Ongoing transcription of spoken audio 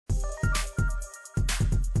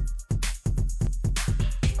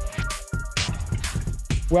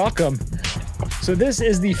Welcome. So this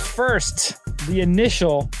is the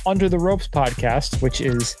initial Under the Ropes podcast, which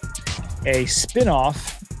is a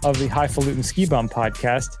spin-off of the Highfalutin Ski Bum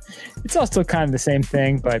podcast. It's all still kind of the same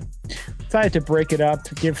thing, but decided to break it up,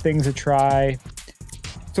 to give things a try.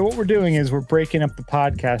 So what we're doing is we're breaking up the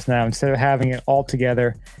podcast now. Instead of having it all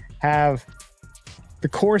together, have the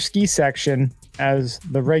core ski section as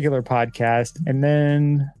the regular podcast, and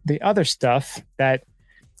then the other stuff that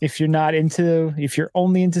if you're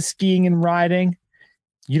only into skiing and riding,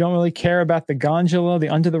 you don't really care about the gondola, the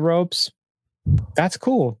under the ropes, that's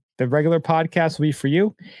cool. The regular podcast will be for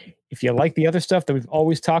you. If you like the other stuff that we've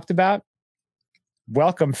always talked about,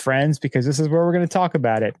 welcome, friends, because this is where we're going to talk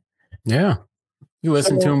about it. Yeah. You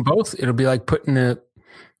listen to them both. It'll be like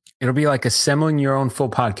assembling your own full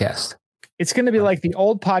podcast. It's going to be like the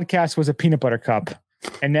old podcast was a peanut butter cup.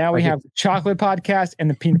 And now we have the chocolate podcast and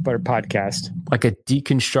the peanut butter podcast. Like a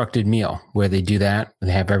deconstructed meal where they do that and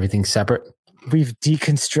they have everything separate. We've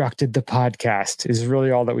deconstructed the podcast is really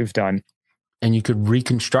all that we've done. And you could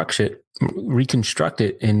reconstruct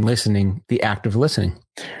it in listening, the act of listening.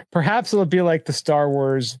 Perhaps it'll be like the Star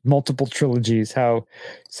Wars multiple trilogies, how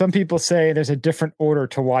some people say there's a different order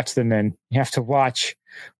to watch them in. You have to watch,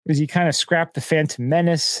 because you kind of scrap the Phantom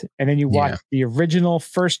Menace, and then you watch the original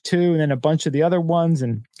first two, and then a bunch of the other ones,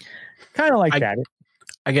 and kind of like that.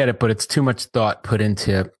 I get it, but it's too much thought put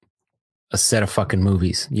into a set of fucking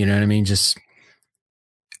movies. You know what I mean? Just,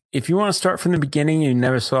 if you want to start from the beginning and you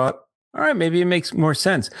never saw it, all right, maybe it makes more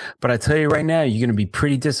sense. But I tell you right now, you're going to be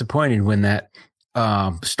pretty disappointed when that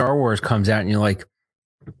Star Wars comes out and you're like,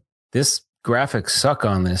 this graphics suck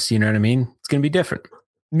on this. You know what I mean? It's going to be different.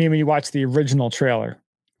 I mean, when you watch the original trailer.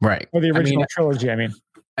 Right. Or the original trilogy, I mean.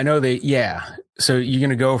 I know So you're going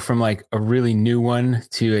to go from like a really new one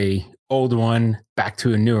to a old one back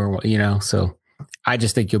to a newer one, you know? So I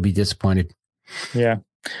just think you'll be disappointed. Yeah.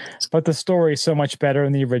 But the story is so much better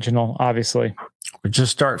in the original, obviously. We'll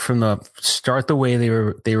just start the way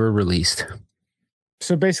they were released.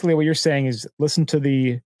 So basically what you're saying is listen to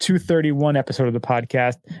the 231 episode of the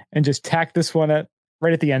podcast and just tack this one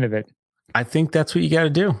right at the end of it. I think that's what you got to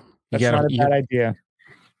do. That's not a bad idea.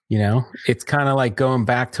 You know, it's kind of like going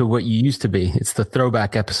back to what you used to be. It's the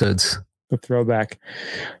throwback episodes. The throwback.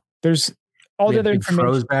 There's all the other information.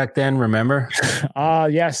 Froze back then, remember?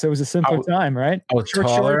 Yes, it was a simpler time, right? I was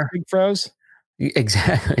taller. Short, big froze.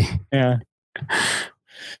 Exactly. Yeah.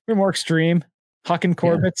 We're more extreme. Huck and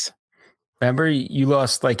Corbett's. Yeah. Remember, you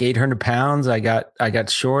lost like 800 pounds. I got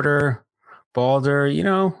shorter, balder, you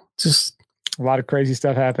know, just a lot of crazy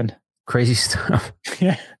stuff happened. Crazy stuff.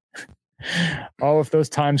 Yeah. Oh, if those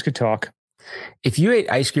times could talk. If you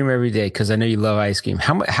ate ice cream every day, because I know you love ice cream,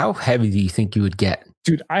 how heavy do you think you would get?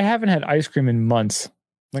 Dude, I haven't had ice cream in months.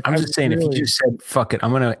 Like, I'm just saying, if you just said, fuck it,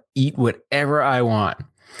 I'm going to eat whatever I want.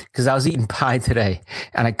 Because I was eating pie today,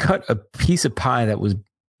 and I cut a piece of pie that was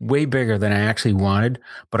way bigger than I actually wanted,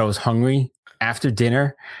 but I was hungry after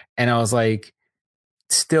dinner, and I was like,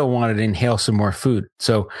 still wanted to inhale some more food.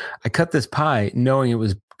 So I cut this pie knowing it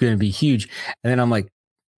was going to be huge. And then I'm like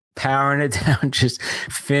powering it down, just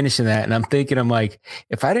finishing that. And I'm thinking,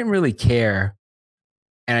 if I didn't really care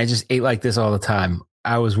and I just ate like this all the time,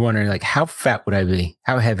 I was wondering, like, how fat would I be?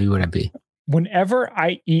 How heavy would I be? Whenever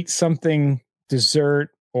I eat something, dessert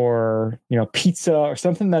or, pizza or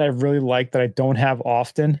something that I really like that I don't have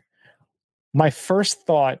often, my first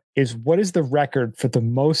thought is, what is the record for the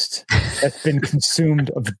most that's been consumed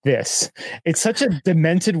of this? It's such a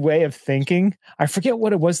demented way of thinking. I forget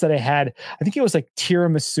what it was that I had. I think it was like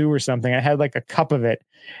tiramisu or something. I had like a cup of it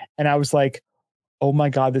and I was like, oh my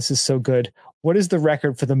God, this is so good. What is the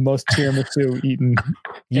record for the most tiramisu eaten?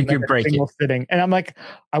 You could break it. Sitting? And I'm like,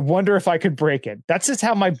 I wonder if I could break it. That's just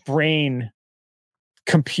how my brain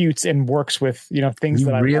computes and works with, things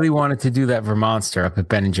that I really wanted to do that Vermonster up at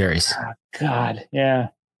Ben and Jerry's. Oh, God. Yeah.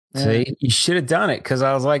 See, you should have done it, because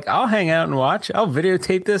I was like, I'll hang out and watch. I'll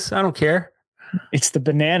videotape this. I don't care. It's the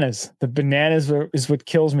bananas. The bananas is what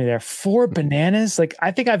kills me there. 4 bananas? Like,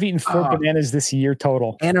 I think I've eaten 4 bananas this year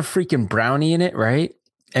total. And a freaking brownie in it, right?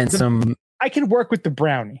 And I can work with the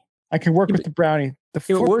brownie.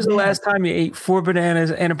 What was the last time you ate 4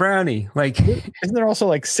 bananas and a brownie? Like, isn't there also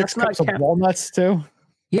like 6 cups of walnuts too?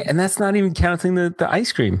 Yeah, and that's not even counting the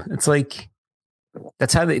ice cream. It's like,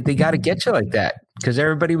 that's how they got to get you like that, because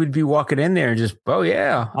everybody would be walking in there and just, oh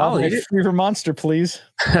yeah, I'll eat it. Free Monster, please.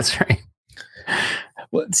 That's right.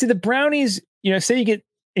 Well, see, the brownies, say you get,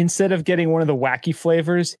 instead of getting one of the wacky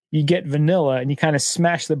flavors, you get vanilla and you kind of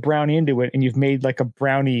smash the brownie into it, and you've made like a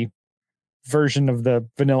brownie version of the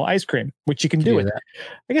vanilla ice cream, which you can do with that.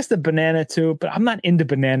 I guess the banana too, but I'm not into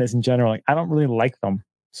bananas in general. Like, I don't really like them.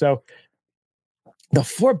 So The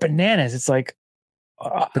 4 bananas. It's like,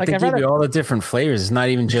 But like they I'd give rather, you all the different flavors. It's not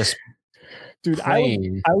even just dude.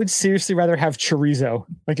 plain. I would seriously rather have chorizo.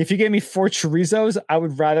 Like if you gave me 4 chorizos, I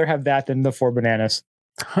would rather have that than the 4 bananas.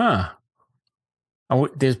 Huh.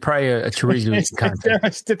 There's probably a chorizo Is there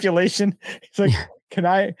a stipulation? It's like, can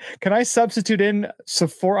I substitute in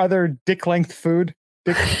 4 other dick length food?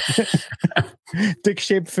 Dick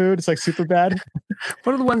shaped food. It's like super bad.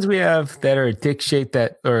 What are the ones we have that are dick shaped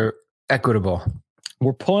that are equitable?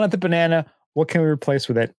 We're pulling out the banana. What can we replace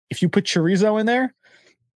with it? If you put chorizo in there,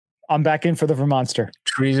 I'm back in for the Vermonster.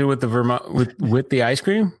 Chorizo with the with the ice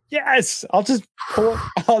cream? Yes, I'll just pull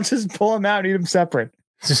them out and eat them separate.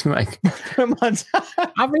 Just like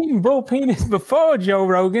I've eaten bull penis before, Joe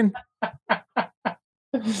Rogan.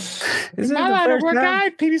 Isn't my line of work, I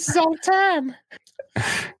eat penises all the time.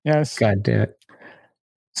 Yes. God damn it.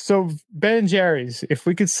 So Ben and Jerry's, if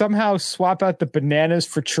we could somehow swap out the bananas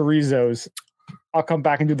for chorizos, I'll come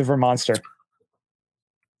back and do the Vermonster.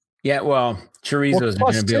 Yeah, well, chorizos are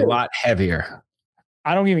going to be a lot heavier.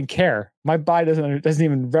 I don't even care. My body doesn't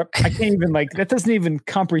even I can't even that doesn't even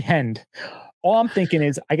comprehend. All I'm thinking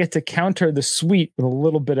is I get to counter the sweet with a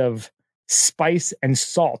little bit of spice and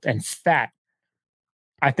salt and fat.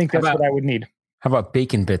 I think that's what I would need. How about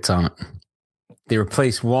bacon bits on it? They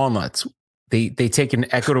replace walnuts. They take an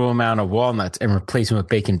equitable amount of walnuts and replace them with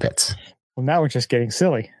bacon bits. Well, now we're just getting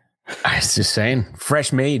silly. I was just saying,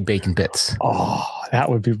 fresh made bacon bits. Oh,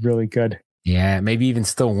 that would be really good. Yeah, maybe even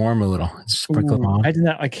still warm a little. Sprinkle them on. I did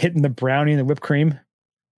not hitting the brownie and the whipped cream.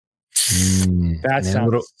 That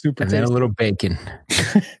sounds super tasty. And then a little bacon.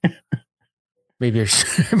 Maybe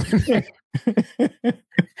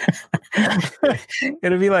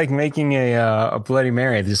it'll be like making a Bloody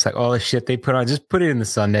Mary. Just like all the shit they put on. Just put it in the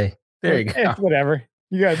sundae. There you go. Whatever.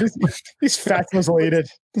 You got these fats will eat it.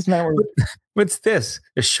 Doesn't matter what. What's this?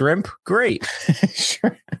 A shrimp? Great.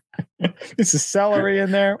 Sure. This is celery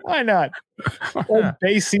in there. Why not? Old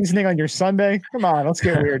Bay seasoning on your sundae. Come on, let's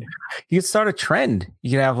get weird. You could start a trend. You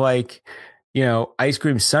can have ice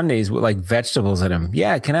cream sundaes with vegetables in them.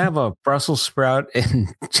 Yeah, can I have a Brussels sprout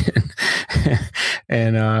and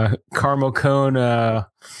caramel cone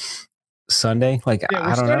sundae? We're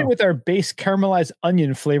starting with our base caramelized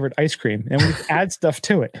onion flavored ice cream, and we add stuff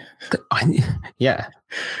to it. Yeah,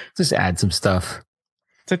 just add some stuff.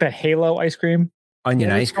 It's like that Halo ice cream.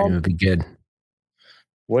 Onion ice cream would be good.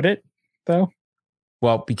 Would it though?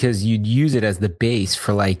 Well, because you'd use it as the base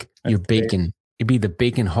for your bacon. It'd be the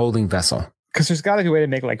bacon holding vessel. Because there's got to be a way to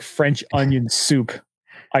make French onion soup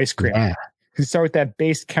ice cream. Yeah. You start with that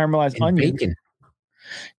base caramelized onion. Bacon.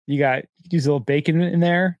 You use a little bacon in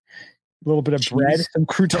there, a little bit of bread, some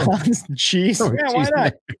croutons, and cheese. Yeah, why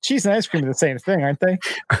not? Cheese and ice cream are the same thing, aren't they?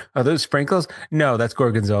 Are those sprinkles? No, that's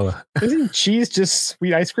gorgonzola. Isn't cheese just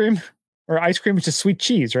sweet ice cream? Or ice cream is just sweet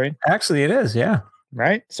cheese, right? Actually, it is, yeah.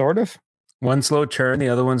 Right? Sort of. One slow churn, the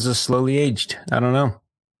other one's just slowly aged. I don't know.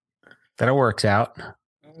 That works out.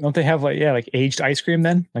 Don't they have aged ice cream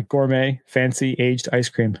then? Like gourmet, fancy aged ice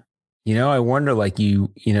cream. I wonder like you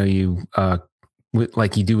do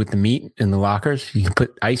with the meat in the lockers, you can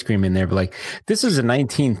put ice cream in there, but this is a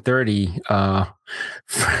 1930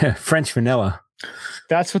 French vanilla.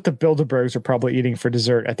 That's what the Bilderbergs are probably eating for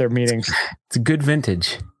dessert at their meetings. It's a good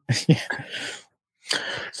vintage. Yeah.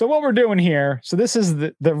 So what we're doing here, so this is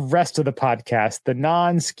the rest of the podcast, the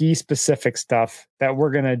non-ski specific stuff that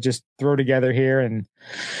we're going to just throw together here. And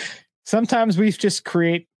sometimes we just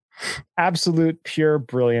create absolute pure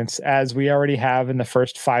brilliance, as we already have in the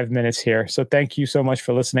first 5 minutes here. So thank you so much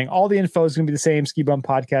for listening. All the info is going to be the same,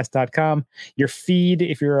 skibumpodcast.com. Your feed,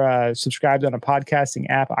 if you're subscribed on a podcasting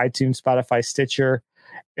app, iTunes, Spotify, Stitcher,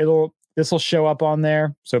 this will show up on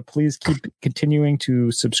there. So please keep continuing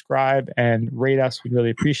to subscribe and rate us. We'd really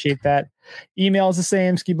appreciate that. Email is the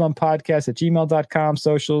same, skibumpodcast@gmail.com.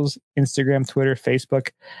 Socials, Instagram, Twitter, Facebook.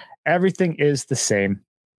 Everything is the same.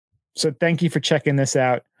 So thank you for checking this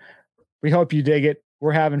out. We hope you dig it.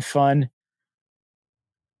 We're having fun.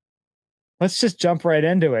 Let's just jump right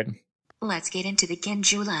into it. Let's get into the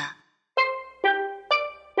Ginjula.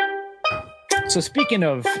 So speaking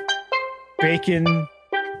of bacon,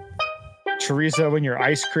 chorizo in your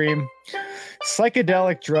ice cream,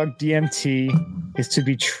 psychedelic drug DMT is to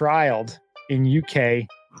be trialed in UK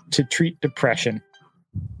to treat depression.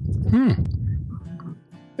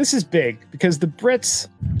 This is big because the Brits,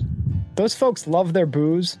 those folks love their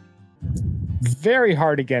booze, very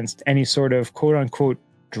hard against any sort of quote unquote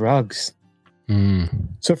drugs.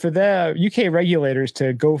 So for the UK regulators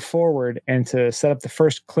to go forward and to set up the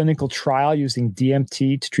first clinical trial using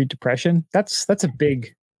DMT to treat depression, that's a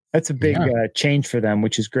big change for them,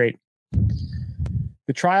 which is great.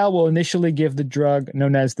 The trial will initially give the drug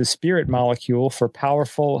known as the spirit molecule for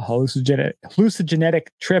powerful hallucinogenic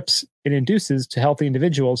trips it induces to healthy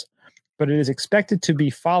individuals, but it is expected to be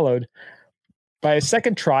followed by a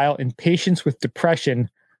second trial in patients with depression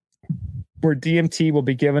where DMT will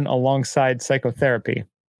be given alongside psychotherapy.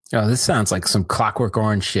 Oh, this sounds like some Clockwork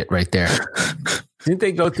Orange shit right there. Didn't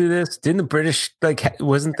they go through this? Didn't the British,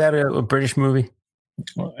 wasn't that a British movie?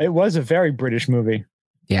 It was a very British movie.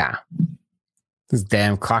 Yeah. This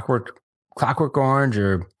damn Clockwork Orange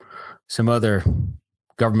or some other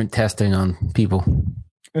government testing on people.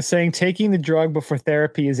 They're saying taking the drug before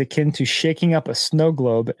therapy is akin to shaking up a snow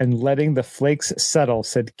globe and letting the flakes settle,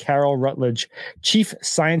 said Carol Rutledge, Chief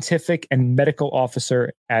Scientific and Medical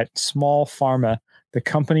Officer at Small Pharma, the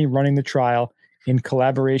company running the trial in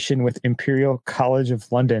collaboration with Imperial College of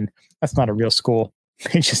London. That's not a real school.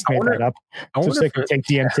 They just made that up. So they could take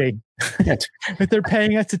DMT. Yeah. If they're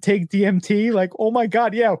paying us to take DMT, like, oh my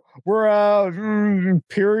God, yeah, we're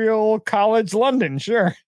Imperial College London,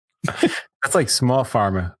 sure. That's like Small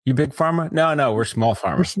Pharma. You big pharma? No, we're Small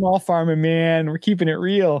Pharma. We're Small Pharma, man. We're keeping it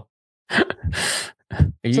real. Are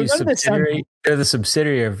you subsidiary? They're the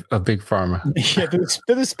subsidiary of Big Pharma. Yeah,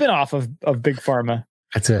 they're the spinoff of Big Pharma.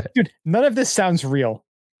 That's it. Dude, none of this sounds real.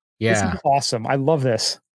 Yeah. This is awesome. I love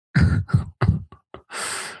this.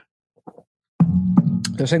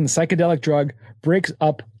 They're saying the psychedelic drug breaks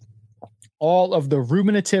up all of the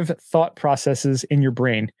ruminative thought processes in your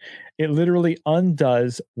brain. It literally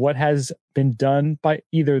undoes what has been done by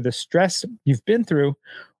either the stress you've been through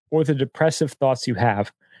or the depressive thoughts you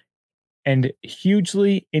have, and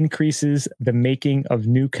hugely increases the making of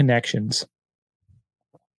new connections.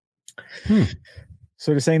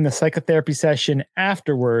 So they're saying the psychotherapy session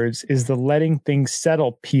afterwards is the letting things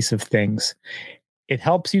settle piece of things. It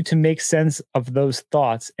helps you to make sense of those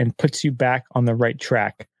thoughts and puts you back on the right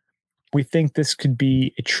track. We think this could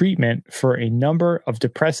be a treatment for a number of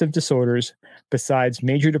depressive disorders besides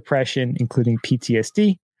major depression, including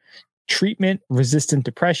PTSD, treatment-resistant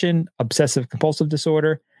depression, obsessive-compulsive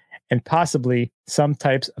disorder, and possibly some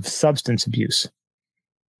types of substance abuse.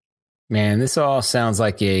 Man, this all sounds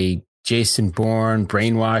like a Jason Bourne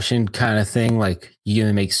brainwashing kind of thing. Like, you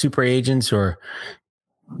gonna make super agents, or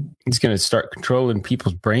he's gonna start controlling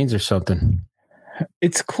people's brains or something.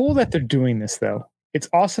 It's cool that they're doing this, though. It's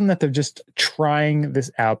awesome that they're just trying this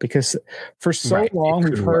out, because for so long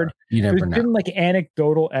we've heard there's been like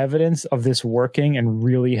anecdotal evidence of this working and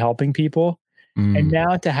really helping people. And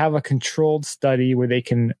now to have a controlled study where they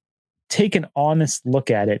can take an honest look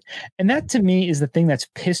at it. And that to me is the thing that's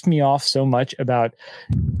pissed me off so much about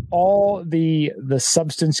all the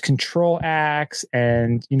substance control acts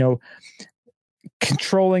and, you know,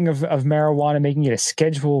 controlling of marijuana, making it a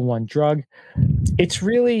Schedule I drug. It's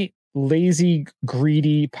really lazy,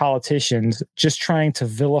 greedy politicians just trying to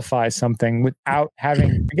vilify something without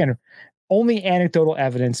having, again, only anecdotal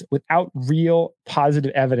evidence, without real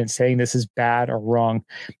positive evidence saying this is bad or wrong.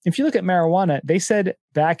 If you look at marijuana, they said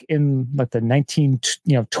back in like the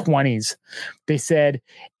 1920s, they said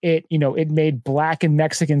it made Black and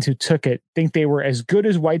Mexicans who took it think they were as good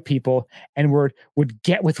as white people and would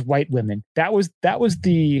get with white women. That was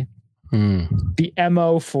the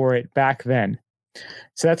MO for it back then.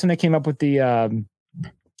 So that's when they came up with the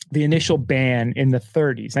initial ban in the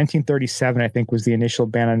 30s. 1937, I think, was the initial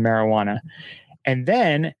ban on marijuana. And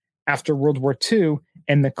then after World War II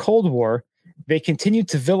and the Cold War, they continued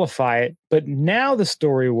to vilify it. But now the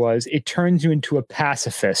story was it turns you into a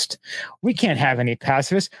pacifist. We can't have any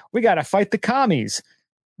pacifists. We got to fight the commies.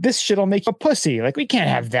 This shit'll make you a pussy. Like, we can't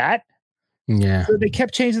have that. Yeah. So they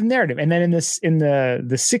kept changing the narrative. And then in the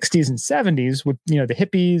 60s and 70s with, you know, the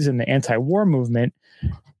hippies and the anti-war movement,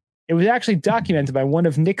 it was actually documented by one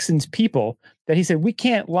of Nixon's people that he said, we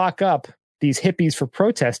can't lock up these hippies for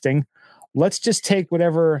protesting. Let's just take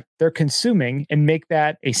whatever they're consuming and make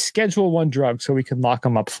that a Schedule I drug so we can lock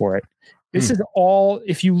them up for it. This is all,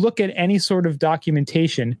 if you look at any sort of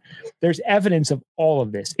documentation, there's evidence of all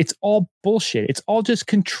of this. It's all bullshit. It's all just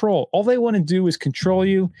control. All they want to do is control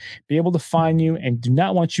you, be able to find you, and do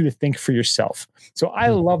not want you to think for yourself. So I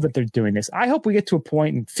love that they're doing this. I hope we get to a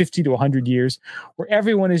point in 50 to 100 years where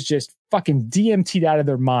everyone is just fucking DMT'd out of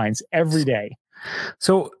their minds every day.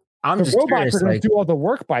 So I'm the just robots curious, are going to do all the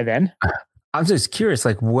work by then. I'm just curious,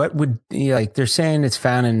 like, what would, like, they're saying it's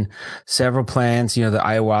found in several plants, you know, the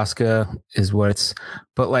ayahuasca is what it's,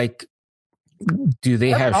 but like, do they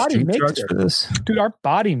have street drugs for this? Dude, our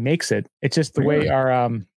body makes it. It's just the way our,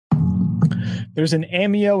 there's an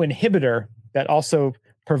amio inhibitor that also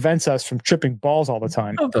prevents us from tripping balls all the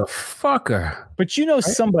time. Oh, the fucker. But you know,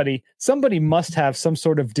 somebody must have some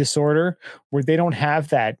sort of disorder where they don't have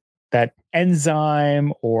that that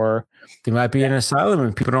enzyme, or They might be in an asylum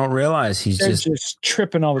and people don't realize he's they're just just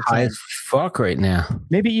tripping all the high time. as fuck right now.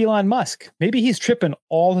 Maybe Elon Musk. Maybe he's tripping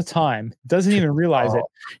all the time. Doesn't even realize it.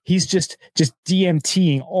 He's just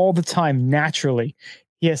DMTing all the time naturally.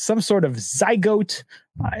 He has some sort of zygote.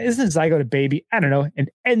 Isn't a zygote a baby? I don't know. An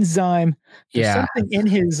enzyme. There's something in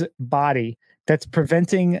his body that's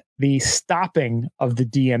preventing the stopping of the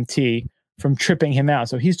DMT from tripping him out.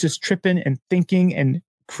 So he's just tripping and thinking and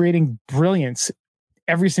creating brilliance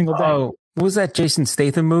every single day. Oh, what was that Jason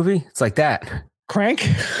Statham movie? It's like that. Crank?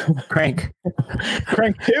 Crank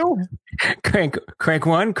 2? Crank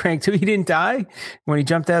 1, Crank 2. He didn't die when he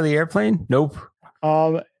jumped out of the airplane? Nope.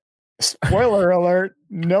 Spoiler alert.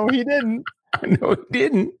 No, he didn't. No, he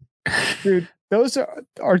didn't. Dude, those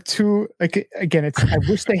are two, like, again, I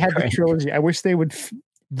wish they had the trilogy. I wish they would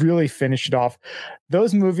really finish it off.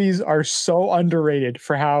 Those movies are so underrated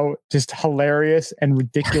for how just hilarious and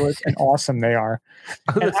ridiculous and awesome they are.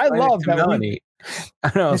 And I love that. Melanie.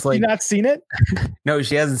 I know. Has she not seen it? No,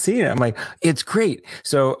 she hasn't seen it. I'm like, it's great.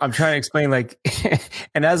 So I'm trying to explain, like,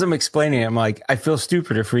 and as I'm explaining it, I'm like, I feel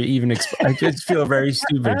stupider for even. I just feel very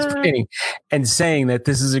stupid explaining and saying that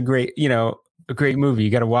this is a great movie. You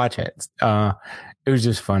got to watch it. It was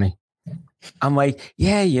just funny. I'm like,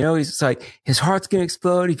 yeah, he's like, his heart's gonna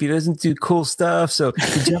explode if he doesn't do cool stuff. So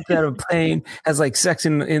he jumped out of a plane, has like sex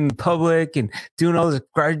in public and doing all this,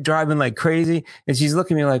 driving like crazy. And she's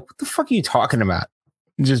looking at me like, what the fuck are you talking about?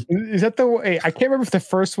 Just is that the way? I can't remember if the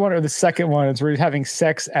first one or the second one is where he's having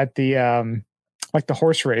sex at the like the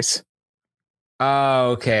horse race.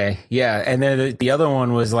 Oh, okay, yeah. And then the other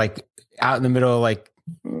one was like out in the middle of like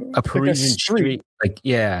a Parisian street, like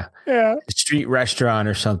a street restaurant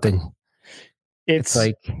or something. It's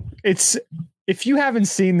like if you haven't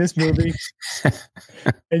seen this movie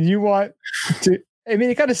and you want to, I mean,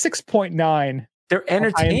 it got a 6.9. They're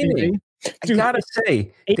entertaining. Dude, I gotta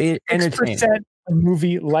say, they entertain. 6% of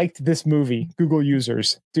movie liked this movie. Google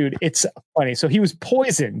users, dude, it's funny. So he was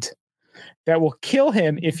poisoned. That will kill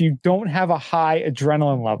him if you don't have a high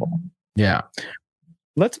adrenaline level. Yeah.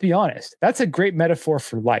 Let's be honest. That's a great metaphor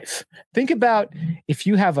for life. Think about if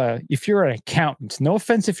you're an accountant. No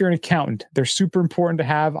offense if you're an accountant. They're super important to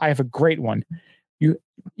have. I have a great one. You're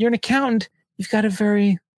an accountant. You've got a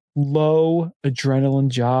very low adrenaline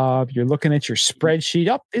job. You're looking at your spreadsheet.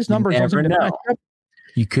 Oh, these numbers don't seem to match up.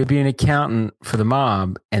 You could be an accountant for the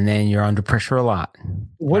mob, and then you're under pressure a lot.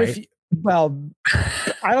 What if? Well,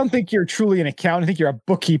 I don't think you're truly an accountant. I think you're a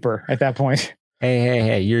bookkeeper at that point.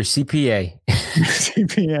 Hey, you're a CPA.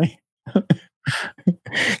 CPA.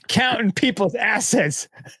 Counting people's assets.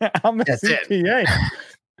 I'm a CPA.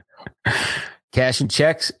 Cashing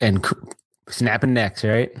checks and snapping necks,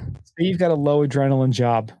 right? So you've got a low adrenaline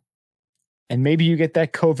job. And maybe you get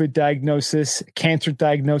that COVID diagnosis, cancer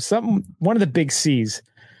diagnosis, one of the big C's.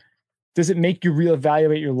 Does it make you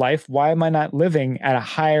reevaluate your life? Why am I not living at a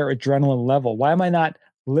higher adrenaline level? Why am I not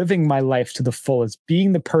living my life to the fullest,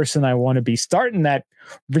 being the person I want to be, starting that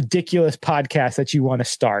ridiculous podcast that you want to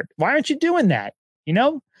start? Why aren't you doing that?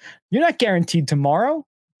 You're not guaranteed tomorrow.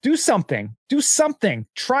 Do something,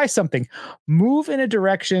 try something, move in a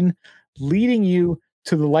direction leading you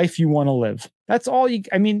to the life you want to live. That's all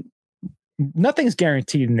nothing's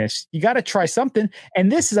guaranteed in this. You got to try something.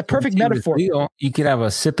 And this is a perfect metaphor. You could have a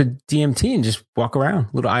sip of DMT and just walk around. A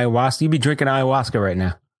little ayahuasca. You'd be drinking ayahuasca right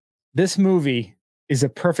now. This movie is a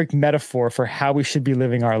perfect metaphor for how we should be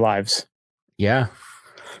living our lives. Yeah.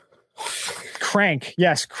 Crank.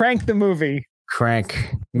 Yes. Crank the movie.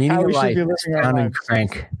 Crank. Meaning of life. Sounding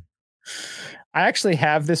Crank. I actually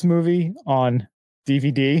have this movie on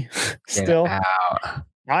DVD still.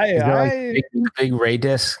 Big Ray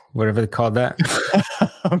disc, whatever they called that.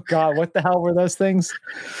 Oh God, what the hell were those things?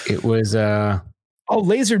 It was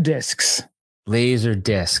laser discs. Laser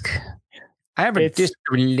disc. I have a disc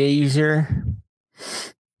laser.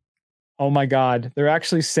 Oh my God. They're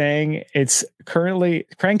actually saying it's currently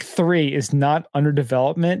Crank 3 is not under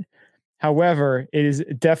development. However, it is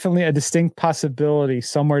definitely a distinct possibility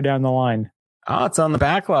somewhere down the line. Oh, it's on the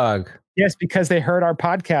backlog. Yes, because they heard our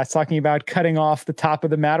podcast talking about cutting off the top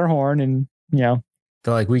of the Matterhorn, and they're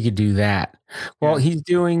like, we could do that. Well, he's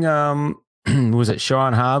doing was it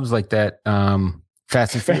Sean Hobbs, like that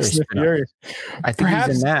Fast and Furious? I think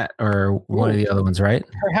he's in that, or one of the other ones, right?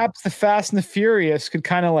 Perhaps the Fast and the Furious could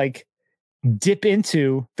kind of like dip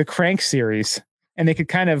into the Crank series, and they could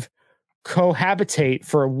kind of cohabitate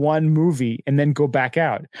for one movie and then go back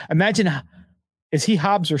out. Imagine, is he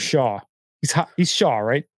Hobbs or Shaw? He's Shaw,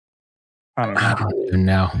 right? I don't even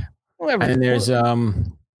know. And there's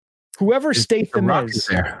whoever Statham is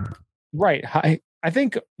there. Right. I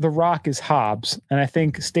think The Rock is Hobbs, and I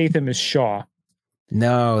think Statham is Shaw.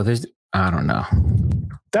 No, I don't know.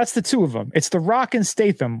 That's the two of them. It's The Rock and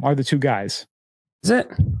Statham are the two guys. Is it?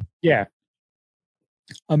 Yeah.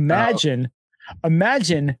 Imagine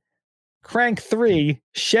Crank 3,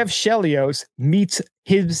 Chef Chelios meets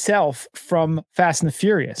himself from Fast and the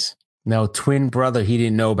Furious. No, twin brother he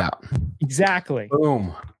didn't know about. Exactly.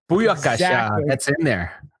 Boom. Booyakasha. Exactly. That's in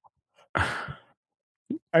there.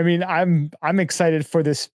 I mean, I'm excited for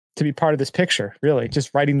this to be part of this picture, really.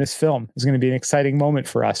 Just writing this film is going to be an exciting moment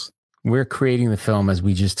for us. We're creating the film as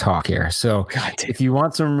we just talk here. So if you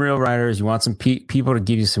want some real writers, you want some people to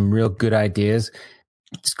give you some real good ideas,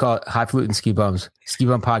 just call it Highfalutin Ski Bums,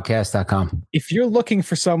 skibumpodcast.com. If you're looking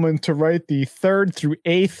for someone to write the 3rd through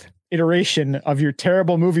 8th iteration of your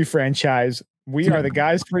terrible movie franchise, we are the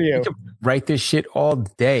guys for you. Write this shit all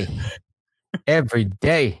day, every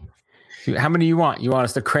day. How many you want? You want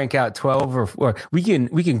us to crank out 12 or we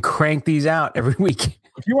can crank these out every week.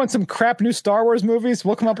 If you want some crap new Star Wars movies,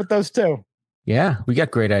 we'll come up with those too. Yeah, we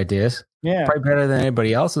got great ideas. Yeah. Probably better than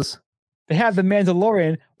anybody else's. They have the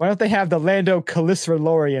Mandalorian. Why don't they have the Lando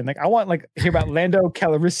Calrissian? Like I want hear about Lando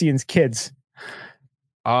Calrissian's kids.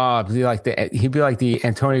 Oh, he'd be like the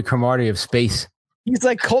Antonio Cromartie of space. He's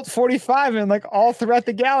like Colt 45 and like all throughout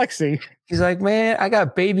the galaxy. He's like, man, I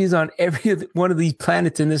got babies on every one of these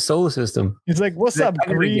planets in this solar system. He's like, what's up,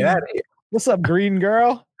 green? What's up, green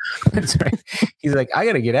girl? That's right. He's like, I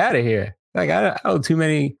got to get out of here. Like, I owe too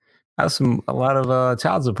many. I owe a lot of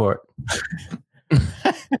child support.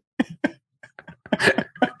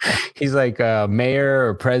 He's like mayor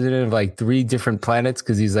or president of like 3 different planets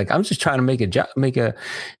because he's like, I'm just trying to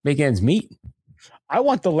make ends meet. I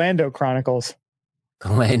want the Lando Chronicles.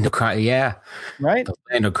 The Lando, yeah, right. The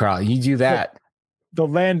Lando Chronicles. You do that. The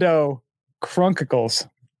Lando Chronicles.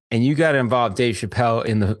 And you got to involve Dave Chappelle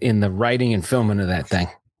in the writing and filming of that thing.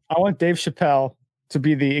 I want Dave Chappelle to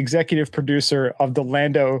be the executive producer of the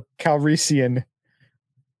Lando Calrissian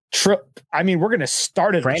trip. I mean, we're going to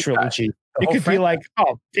start a trilogy. It could be like,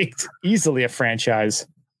 it's easily a franchise.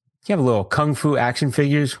 You have a little kung fu action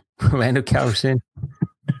figures, Lando Calrissian.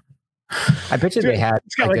 I bet you they had.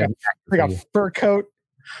 It's got like a fur coat,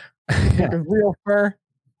 like a real fur.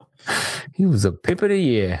 He was a pip of the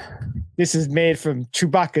year. This is made from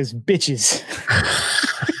Chewbacca's bitches.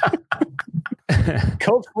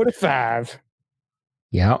 Colt 45.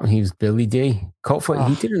 Yeah, he was Billy D. Colt 45.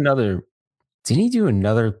 He did another. Didn't he do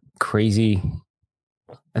another crazy?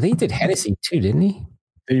 I think he did Hennessy too, didn't he?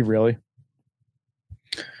 Did he really?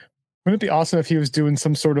 Wouldn't it be awesome if he was doing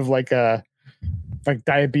some sort of like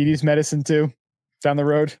diabetes medicine too down the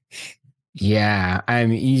road? Yeah, I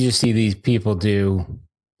mean, you just see these people do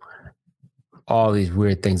all these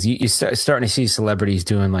weird things. You're starting to see celebrities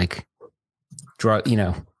doing like drug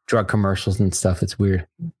commercials and stuff. It's weird,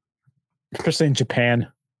 especially in Japan.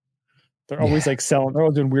 They're always like selling. They're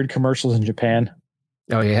all doing weird commercials in Japan.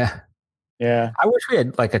 Oh yeah, yeah. I wish we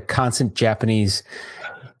had like a constant Japanese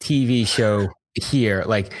TV show here.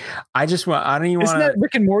 Like, I don't even want. Isn't that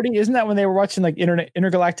Rick and Morty? Isn't that when they were watching like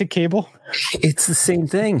intergalactic cable? It's the same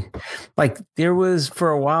thing. Like there was for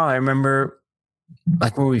a while. I remember.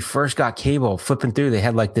 Like when we first got cable, flipping through, they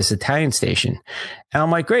had like this Italian station. And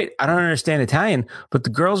I'm like, great, I don't understand Italian, but the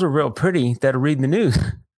girls are real pretty that are reading the news,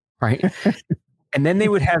 right? And then they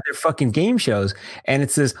would have their fucking game shows. And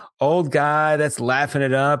it's this old guy that's laughing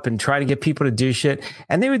it up and trying to get people to do shit.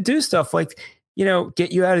 And they would do stuff like,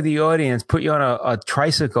 get you out of the audience, put you on a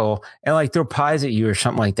tricycle and like throw pies at you or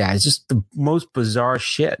something like that. It's just the most bizarre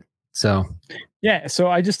shit. So, yeah. So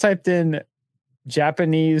I just typed in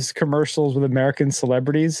Japanese commercials with American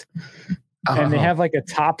celebrities, and they have like a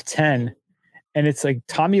top 10, and it's like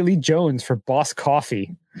Tommy Lee Jones for Boss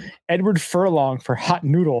Coffee, Edward Furlong for Hot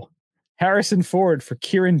Noodle, Harrison Ford for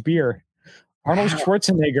Kirin Beer, Arnold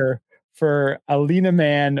Schwarzenegger for Alina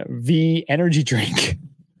Man V Energy Drink,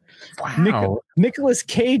 Nicolas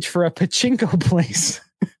Cage for a pachinko place,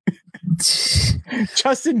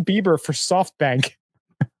 Justin Bieber for SoftBank.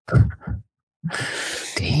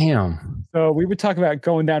 Damn. So we would talk about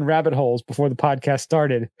going down rabbit holes before the podcast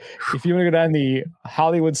started. If you want to go down the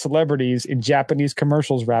Hollywood celebrities in Japanese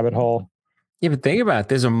commercials rabbit hole. Yeah, but think about it.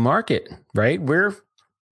 There's a market, right? We're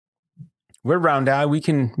round eye. We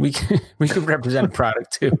can represent a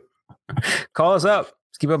product too. Call us up.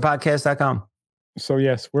 skibumpodcast.com. So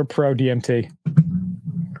yes, we're pro DMT.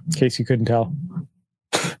 In case you couldn't tell.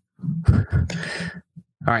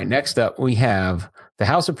 All right, next up we have the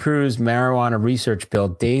House approves marijuana research bill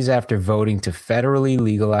days after voting to federally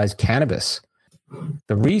legalize cannabis.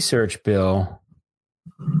 The research bill,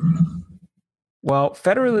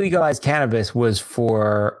 federally legalized cannabis was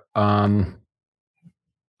for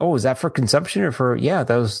Oh, is that for consumption or for? Yeah,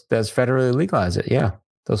 that's federally legalized. It. Yeah,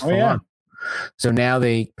 those full on. So now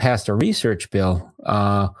they passed a research bill,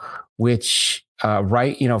 which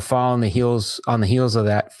following the heels of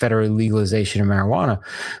that federal legalization of marijuana,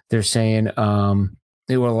 they're saying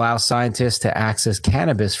it will allow scientists to access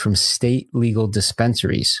cannabis from state legal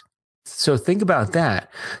dispensaries. So think about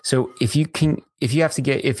that. So if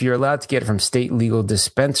you're allowed to get it from state legal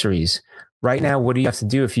dispensaries, right now, what do you have to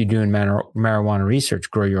do if you're doing marijuana research?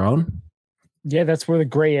 Grow your own? Yeah, that's where the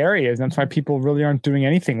gray area is. That's why people really aren't doing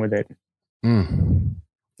anything with it.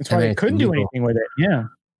 That's why they couldn't do anything with it. Yeah.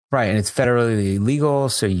 Right. And it's federally illegal,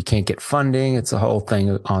 so you can't get funding. It's a whole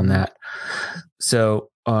thing on that. So,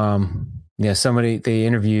 they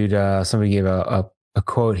interviewed, somebody gave a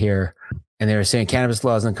quote here, and they were saying cannabis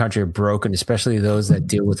laws in the country are broken, especially those that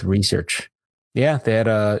deal with research. Yeah. They had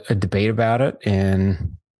a debate about it,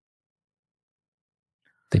 and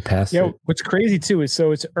they passed it. What's crazy too is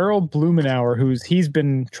it's Earl Blumenauer he's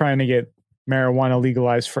been trying to get marijuana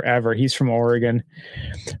legalized forever. He's from Oregon.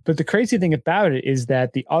 But the crazy thing about it is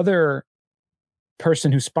that the other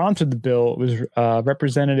person who sponsored the bill was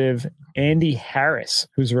Representative Andy Harris,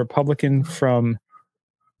 who's a Republican from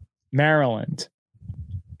Maryland.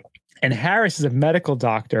 And Harris is a medical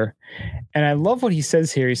doctor. And I love what he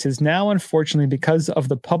says here. He says, now, unfortunately, because of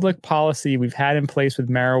the public policy we've had in place with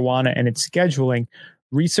marijuana and its scheduling,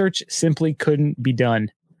 research simply couldn't be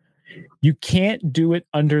done. You can't do it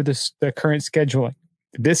under the current scheduling.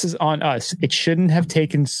 This is on us. It shouldn't have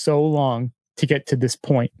taken so long to get to this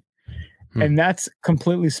point. And that's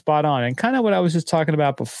completely spot on. And kind of what I was just talking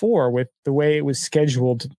about before with the way it was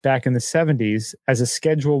scheduled back in the 70s as a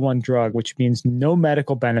Schedule I drug, which means no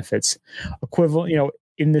medical benefits, equivalent,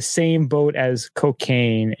 in the same boat as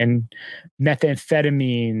cocaine and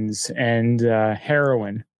methamphetamines and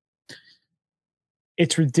heroin.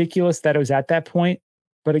 It's ridiculous that it was at that point.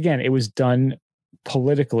 But again, it was done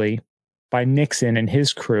politically by Nixon and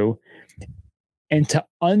his crew. And to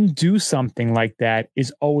undo something like that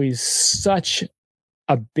is always such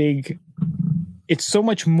a big, it's so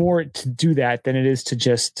much more to do that than it is to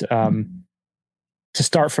just to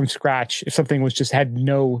start from scratch. If something was just had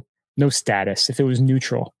no status, if it was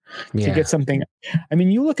neutral, to get something. I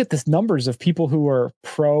mean, you look at the numbers of people who are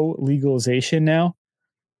pro legalization now.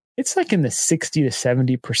 It's like in the 60 to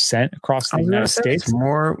 70% across the United States.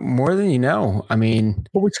 More than you know. I mean,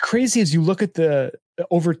 but what's crazy is you look at the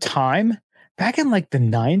over time. Back in like the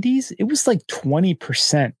 90s, it was like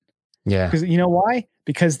 20%. Yeah. Because you know why?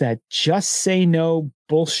 Because that just say no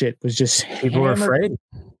bullshit was just people were afraid.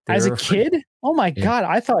 As a kid, oh my God,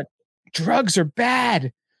 I thought drugs are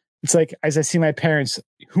bad. It's like as I see my parents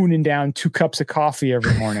hooning down 2 cups of coffee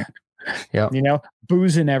every morning.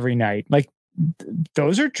 Boozing every night. Like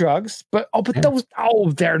those are drugs, but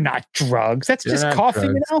they're not drugs. That's just coffee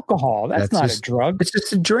and alcohol. That's not a drug. It's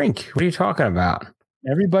just a drink. What are you talking about?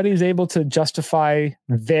 Everybody's able to justify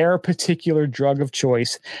their particular drug of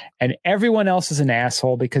choice, and everyone else is an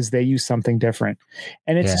asshole because they use something different.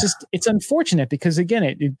 And it's unfortunate because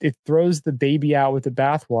again, it throws the baby out with the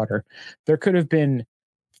bathwater. There could have been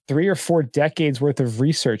 3 or 4 decades worth of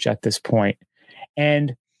research at this point.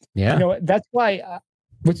 And that's why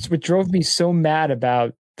what drove me so mad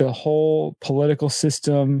about the whole political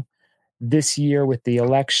system this year with the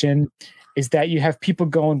election is that you have people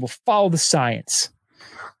going, well, follow the science.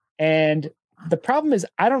 And the problem is,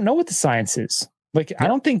 I don't know what the science is. Like, I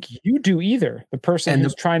don't think you do either. The person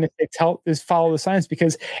who's trying to is follow the science,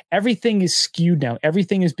 because everything is skewed now.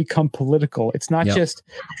 Everything has become political. It's not just,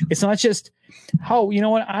 oh, you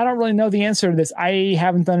know what? I don't really know the answer to this. I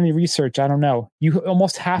haven't done any research. I don't know. You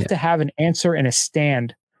almost have to have an answer and a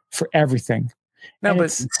stand for everything. No, but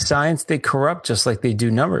science, they corrupt just like they do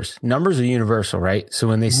numbers. Numbers are universal, right? So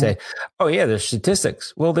when they say, oh yeah, there's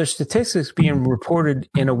statistics. Well, there's statistics being reported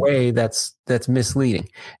in a way that's misleading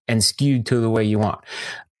and skewed to the way you want.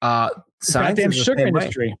 Science goddamn is the sugar same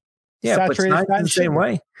industry. Way. Yeah, but science is the same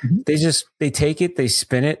way. They take it, they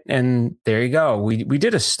spin it, and there you go. We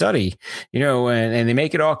did a study, and they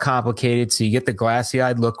make it all complicated. So you get the glassy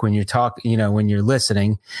eyed look when you're talking, when you're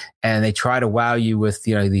listening, and they try to wow you with,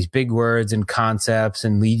 these big words and concepts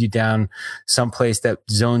and lead you down someplace that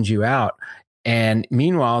zones you out. And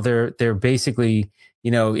meanwhile, they're basically,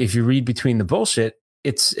 if you read between the bullshit,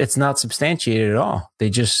 it's not substantiated at all. They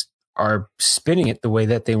just are spinning it the way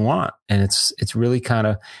that they want. And it's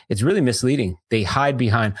really misleading. They hide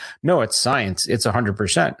behind, no, it's science. It's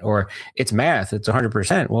 100%, or it's math. It's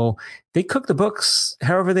 100%. Well, they cook the books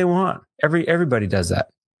however they want. Everybody does that,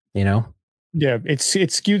 Yeah.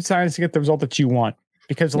 It's skewed science to get the result that you want,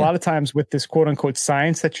 because a lot of times with this quote unquote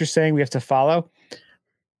science that you're saying we have to follow,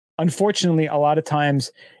 unfortunately, a lot of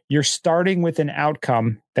times you're starting with an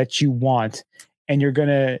outcome that you want, and you're going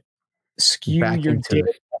to skew Back your into data.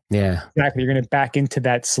 it. Yeah. Exactly. You're going to back into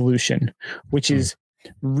that solution, which is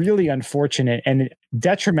really unfortunate and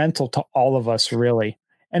detrimental to all of us, really.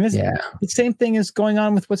 And it's the same thing is going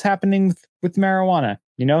on with what's happening with marijuana.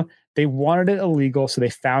 You know, they wanted it illegal, so they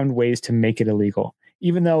found ways to make it illegal,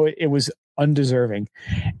 even though it was undeserving.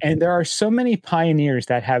 And there are so many pioneers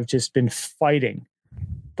that have just been fighting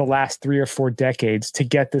the last 3 or 4 decades to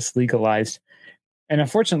get this legalized. And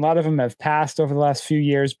unfortunately, a lot of them have passed over the last few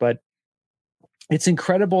years, but it's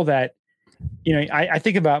incredible that, you know, I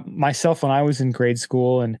think about myself when I was in grade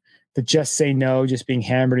school and the just say no just being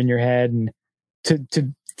hammered in your head, and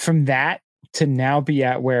to from that to now be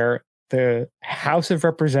at where the House of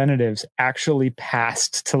Representatives actually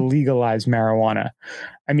passed to legalize marijuana.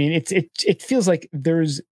 I mean, it feels like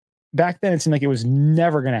there's back then it seemed like it was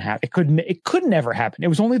never going to happen. It could never happen. It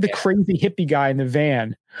was only the crazy hippie guy in the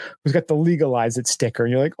van who's got the legalize it sticker,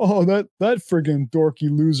 and you're like, oh, that friggin' dorky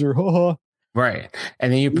loser, Right.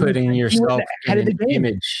 And then you put in yourself in an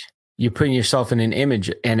image. You're putting yourself in an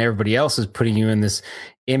image, and everybody else is putting you in this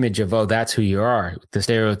image of, oh, that's who you are. The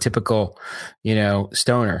stereotypical, you know,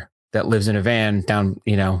 stoner that lives in a van down,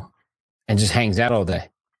 you know, and just hangs out all day,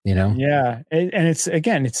 you know? Yeah. And it's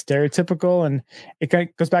stereotypical, and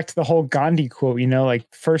it goes back to the whole Gandhi quote, you know, like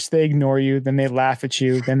first they ignore you, then they laugh at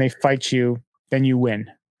you, then they fight you, then you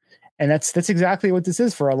win. And that's exactly what this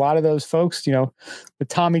is for a lot of those folks, you know, the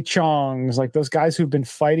Tommy Chongs, like those guys who've been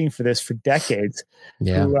fighting for this for decades, who,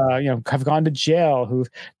 you know, have gone to jail,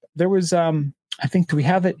 there was, I think, do we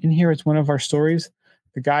have it in here? It's one of our stories.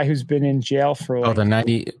 The guy who's been in jail for like, the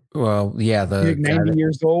 90, well, yeah, the like 90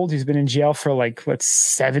 years old. He's been in jail for like,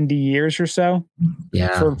 70 years or so.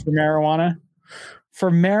 Yeah. For marijuana. For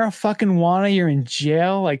marijuana, you're in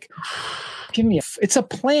jail. Like, it's a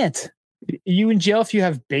plant. You in jail if you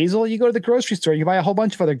have basil? You go to the grocery store, you buy a whole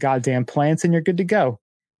bunch of other goddamn plants, and you're good to go.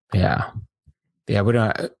 Yeah. Yeah,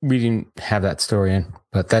 we didn't have that story in,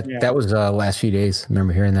 but that was last few days. I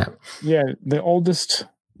remember hearing that. Yeah, the oldest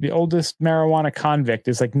marijuana convict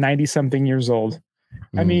is like 90 something years old.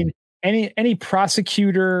 I mean, any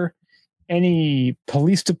prosecutor, any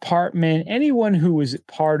police department, anyone who was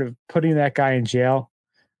part of putting that guy in jail,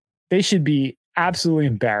 they should be absolutely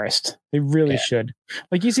embarrassed. They really should.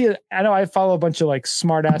 Like, you see, I know I follow a bunch of like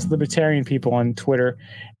smart ass libertarian people on Twitter,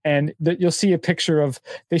 and you'll see a picture of,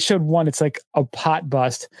 they showed one, it's like a pot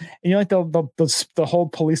bust, and you know, like the whole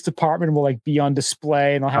police department will like be on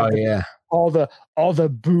display, and they'll have all the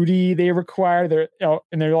booty they require. They're, you know,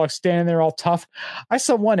 and they're all standing there all tough. I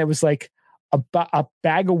saw one, it was like a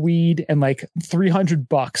bag of weed and like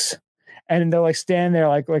 $300. And they're like standing there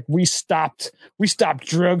like we stopped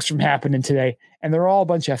drugs from happening today. And they're all a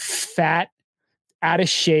bunch of fat, out of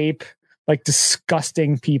shape, like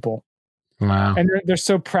disgusting people. Wow. And they're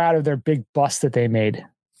so proud of their big bust that they made.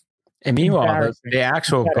 And meanwhile, the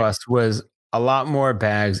actual bust was a lot more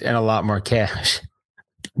bags and a lot more cash.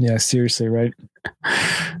 Yeah, seriously, right?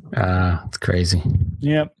 It's crazy.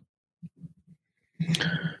 Yep.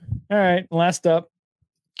 All right, last up,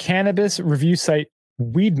 cannabis review site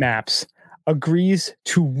Weedmaps agrees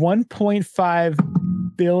to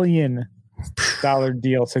 $1.5 billion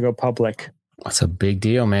deal to go public. That's a big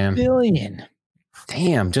deal, man. Billion.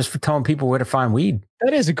 Damn, just for telling people where to find weed.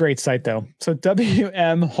 That is a great site, though. So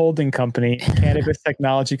WM Holding Company, cannabis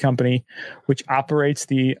technology company, which operates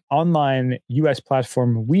the online U.S.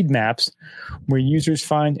 platform Weedmaps, where users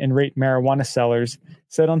find and rate marijuana sellers,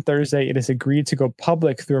 said on Thursday it has agreed to go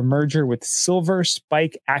public through a merger with Silver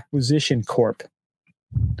Spike Acquisition Corp.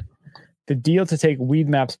 The deal to take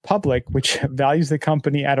Weedmaps public, which values the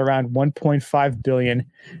company at around $1.5 billion,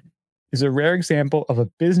 is a rare example of a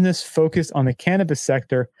business focused on the cannabis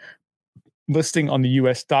sector listing on the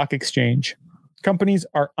U.S. stock exchange. Companies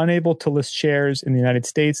are unable to list shares in the United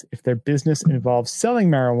States if their business involves selling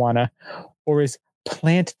marijuana or is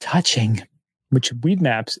plant touching, which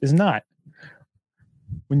Weedmaps is not.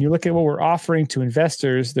 When you look at what we're offering to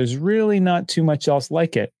investors, there's really not too much else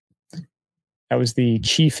like it. That was the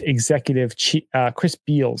chief executive, Chris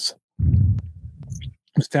Beals.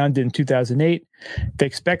 It was founded in 2008. They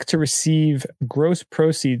expect to receive gross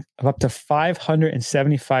proceeds of up to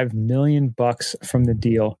 $575 million from the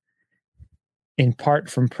deal, in part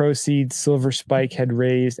from proceeds Silver Spike had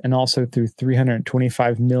raised, and also through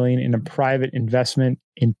 $325 million in a private investment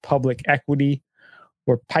in public equity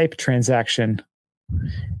or PIPE transaction.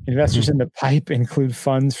 Investors in the PIPE include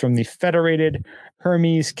funds from the Federated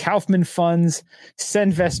Hermes Kaufman Funds,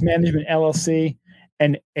 Senvest Management LLC,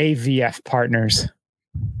 and AVF Partners.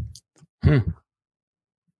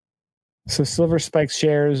 So Silver Spike's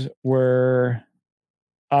shares were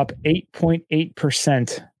up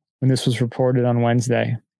 8.8% when this was reported on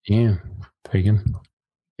Wednesday. Yeah, pretty good.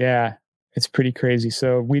 Yeah, it's pretty crazy.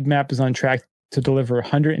 So Weedmap is on track to deliver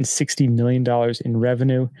 $160 million in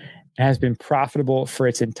revenue and has been profitable for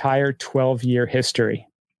its entire 12-year history.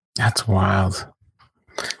 That's wild.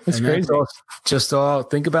 That's crazy. Just all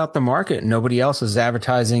think about the market. Nobody else is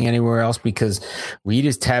advertising anywhere else because weed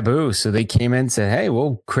is taboo. So they came in and said, hey,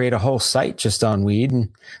 we'll create a whole site just on weed and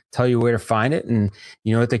tell you where to find it. And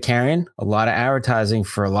you know what they're carrying? A lot of advertising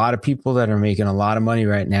for a lot of people that are making a lot of money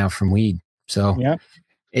right now from weed. So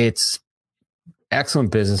it's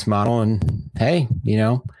excellent business model. And hey, you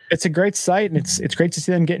know, it's a great site and it's great to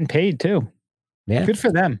see them getting paid too. Yeah. Good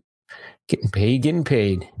for them. Getting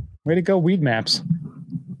paid. Way to go, Weed Maps.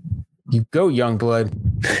 You go, young blood.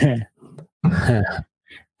 All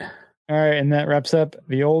right, and that wraps up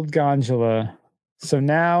the old gondola. So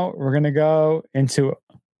now we're going to go into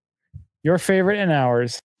your favorite and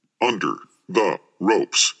ours. Under the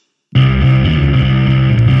ropes.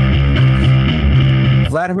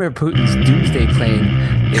 Vladimir Putin's doomsday plane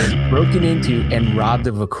is broken into and robbed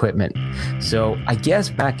of equipment. So I guess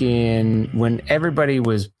back in when everybody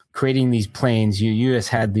was creating these planes, the U.S.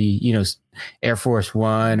 had the, you know, Air Force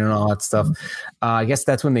One and all that stuff. I guess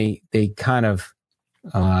that's when they kind of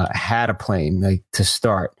had a plane like to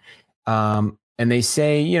start. And they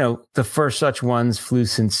say, you know, the first such ones flew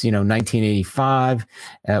since, you know, 1985,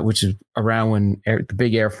 which is around when the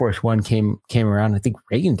big Air Force One came around. I think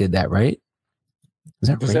Reagan did that, right?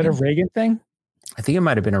 Was that a Reagan thing? I think it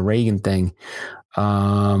might have been a Reagan thing.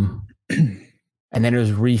 And then it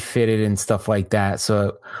was refitted and stuff like that.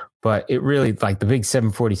 So, but it really, like the big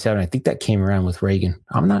 747, I think that came around with Reagan.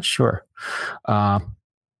 I'm not sure.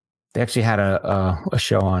 They actually had a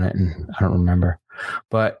show on it, and I don't remember.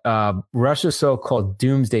 But Russia's so-called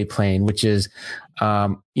doomsday plane, which is,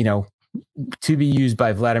 you know, to be used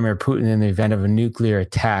by Vladimir Putin in the event of a nuclear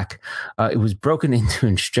attack, it was broken into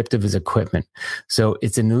and stripped of its equipment. So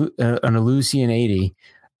it's an Ilyushin 80,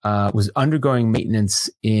 was undergoing maintenance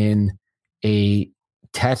in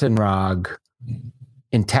Tatanrog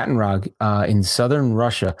in southern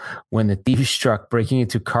Russia when the thieves struck, breaking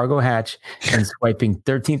into cargo hatch and swiping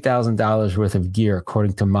 $13,000 worth of gear,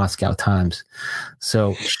 according to Moscow Times.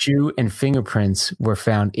 So shoe and fingerprints were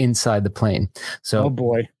found inside the plane. So, oh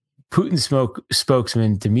boy. Putin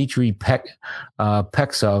spokesman Dmitry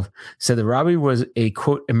Peksov said the robbery was a,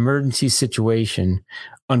 quote, emergency situation,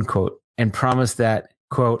 unquote, and promised that,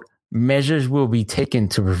 quote, measures will be taken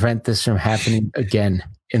to prevent this from happening again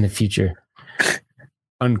in the future,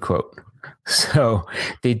 unquote. So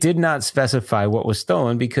they did not specify what was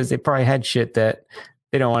stolen because they probably had shit that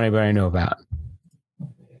they don't want anybody to know about.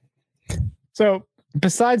 So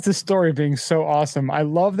besides the story being so awesome, I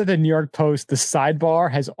love that the New York Post, the sidebar,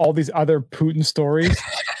 has all these other Putin stories.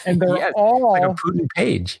 And they're all like a Putin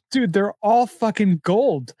page. Dude, they're all fucking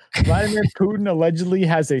gold. Vladimir Putin allegedly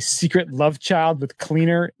has a secret love child with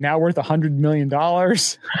cleaner, now worth $100 million.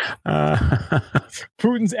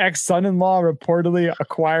 Putin's ex-son-in-law reportedly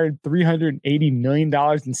acquired $380 million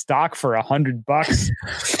in stock for $100.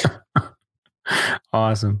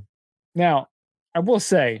 Awesome. Now, I will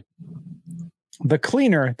say, the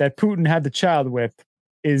cleaner that Putin had the child with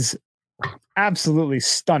is absolutely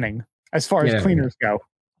stunning as far as cleaners go.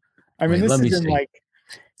 I mean, this isn't like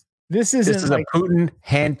a Putin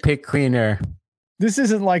handpicked cleaner. This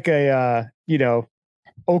isn't like a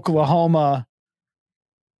Oklahoma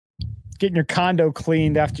getting your condo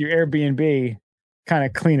cleaned after your Airbnb kind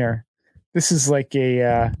of cleaner. This is like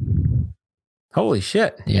a holy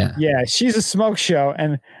shit. Yeah. Yeah, she's a smoke show,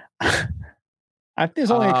 and there's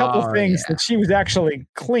only a couple of things that she was actually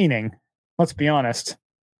cleaning. Let's be honest.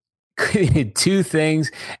 Cleaning two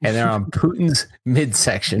things, and they're on Putin's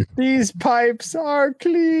midsection. These pipes are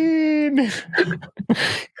clean.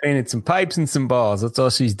 Cleaning some pipes and some balls. That's all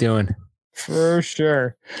she's doing. For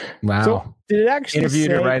sure. Wow. So did it actually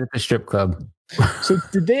interviewed her right at the strip club? So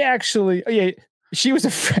did they actually? Oh yeah, she was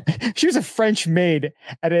a French maid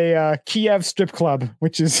at a Kiev strip club,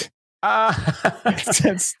 which is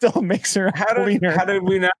that still makes her cleaner. How did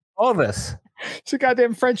we not know this? She's a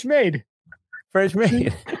goddamn French maid. French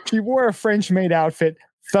maid. She wore a French maid outfit,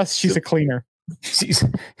 thus she's a cleaner. So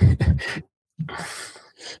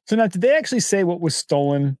now, did they actually say what was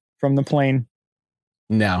stolen from the plane?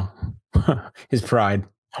 No. His pride.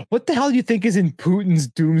 What the hell do you think is in Putin's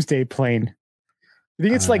doomsday plane? You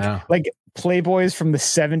think it's like Playboys from the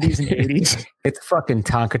 70s and 80s? It's fucking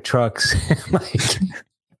Tonka trucks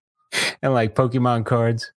and like Pokemon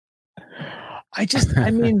cards.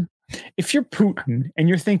 I mean, if you're Putin and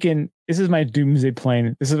you're thinking, This is my doomsday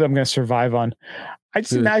plane. This is what I'm going to survive on. I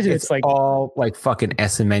just imagine it's like all like fucking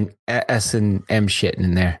S&M shit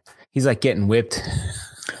in there. He's like getting whipped.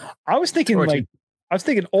 I was thinking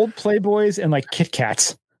old Playboys and like Kit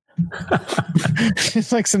Kats.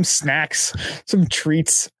 It's like some snacks, some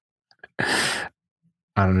treats. I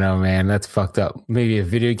don't know, man. That's fucked up. Maybe a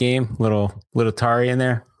video game, little Atari in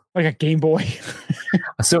there. Like a Game Boy.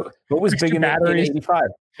 So what was big in 85?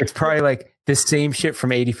 It's probably like the same shit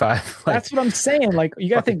from 85. Like, that's what I'm saying. Like you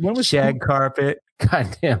gotta think, when was shag carpet,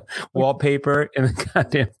 goddamn wallpaper, and the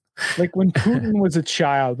goddamn like when Putin was a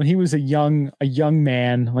child, when he was a young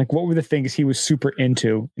man, like what were the things he was super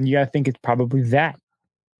into? And you gotta think it's probably that.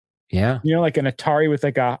 Yeah. You know, like an Atari with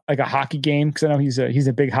like a hockey game, because I know he's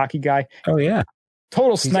a big hockey guy. Oh yeah.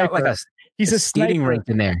 Total sniper. Like he's a skating rink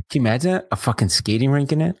in there. Can you imagine that? A fucking skating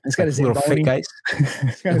rink in it? He's got his little fake ice.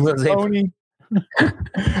 He's got his Zamboni,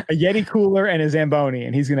 a Yeti cooler, and a Zamboni,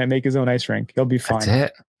 and he's gonna make his own ice rink. He'll be fine. That's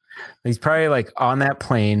it. He's probably like on that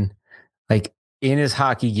plane, like in his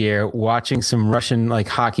hockey gear, watching some Russian like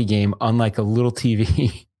hockey game on like a little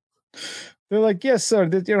TV. They're like, yes, sir,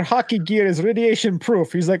 your hockey gear is radiation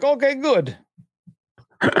proof. He's like, okay, good.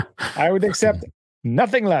 I would accept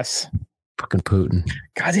nothing less. Fucking Putin.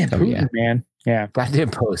 Goddamn Putin, yeah. Man. Yeah. Goddamn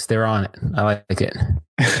Post. They're on it. I like it.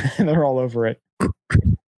 They're all over it.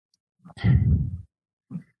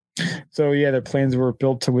 So, yeah, their planes were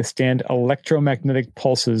built to withstand electromagnetic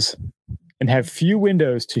pulses and have few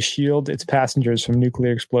windows to shield its passengers from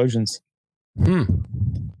nuclear explosions.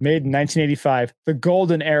 Made in 1985, the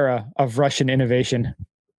golden era of Russian innovation.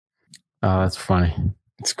 Oh, that's funny.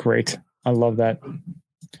 It's great. I love that.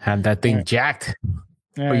 Had that thing jacked.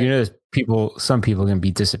 Well, you know, some people are going to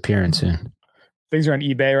be disappearing soon. Things are on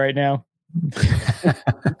eBay right now. The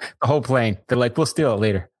whole plane. They're like, we'll steal it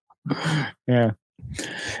later. Yeah.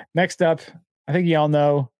 Next up, I think you all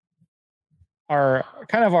know our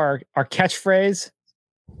catchphrase.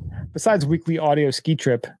 Besides weekly audio ski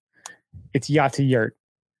trip, it's yacht to yurt.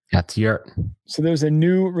 Yacht to yurt. So there's a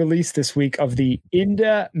new release this week of the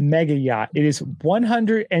Inda Mega Yacht. It is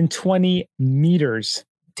 120 meters.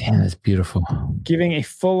 Damn, that's beautiful. Giving a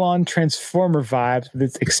full-on Transformer vibe with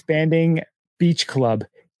its expanding beach club.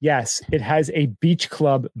 Yes, it has a beach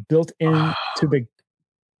club built into the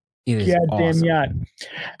goddamn yacht.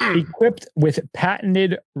 Equipped with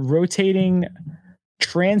patented rotating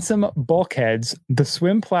transom bulkheads, the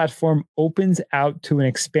swim platform opens out to an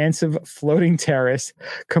expansive floating terrace,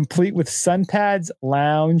 complete with sun pads,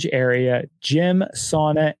 lounge area, gym,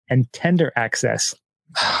 sauna, and tender access.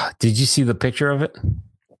 Did you see the picture of it?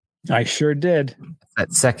 I sure did.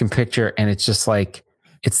 That second picture, and it's just like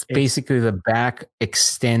it's basically the back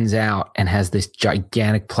extends out and has this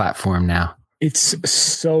gigantic platform now. It's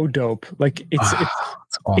so dope. Like it's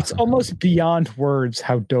awesome. It's almost beyond words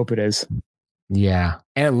how dope it is. Yeah,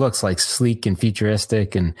 and it looks like sleek and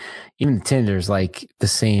futuristic, and even the tender's like the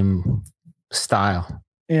same style.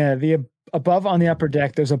 Yeah, the above on the upper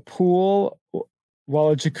deck, there's a pool, while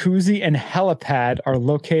a jacuzzi and helipad are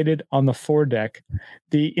located on the foredeck.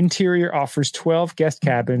 The interior offers 12 guest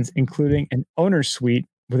cabins, including an owner's suite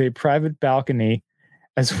with a private balcony,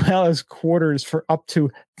 as well as quarters for up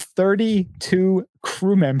to 32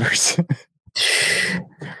 crew members. Dude,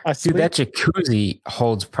 that jacuzzi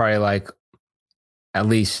holds probably like at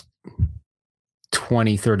least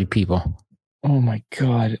 20, 30 people. Oh my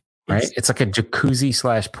God. Right? It's like a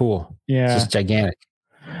jacuzzi / pool. Yeah. It's just gigantic.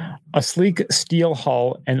 A sleek steel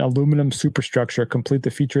hull and aluminum superstructure complete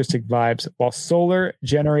the futuristic vibes, while solar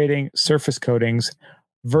generating surface coatings,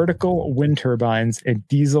 vertical wind turbines, a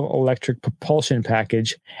diesel electric propulsion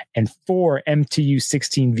package, and 4 MTU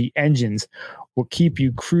 16V engines will keep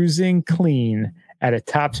you cruising clean at a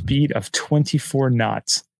top speed of 24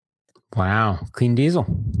 knots. Wow. Clean diesel.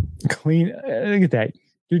 Clean. Look at that.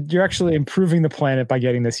 You're actually improving the planet by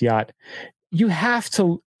getting this yacht. You have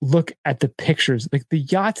to look at the pictures. Like the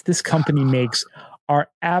yachts this company makes are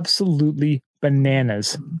absolutely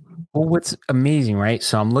bananas. Well, what's amazing, right?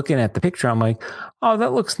 So I'm looking at the picture. I'm like, oh,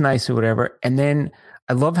 that looks nice or whatever. And then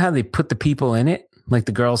I love how they put the people in it, like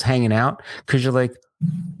the girls hanging out, because you're like,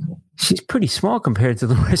 she's pretty small compared to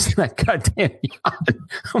the rest of that goddamn yacht.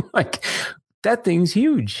 I'm like, that thing's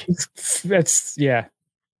huge. Yeah.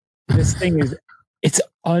 This thing is, it's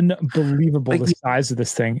unbelievable, like the size of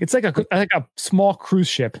this thing. It's like a small cruise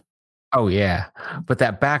ship. Oh yeah. But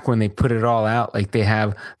that back when they put it all out, like they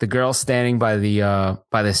have the girl standing by the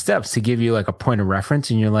steps to give you like a point of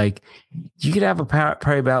reference, and you're like, you could have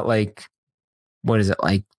probably about like, what is it,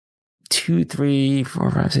 like 2, 3,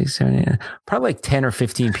 4, 5, 6, 7, 8, probably like 10 or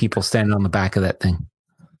 15 people standing on the back of that thing.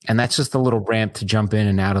 And that's just a little ramp to jump in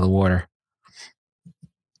and out of the water.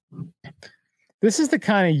 This is the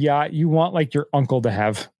kind of yacht you want like your uncle to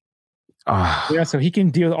have. Oh, So he can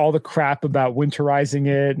deal with all the crap about winterizing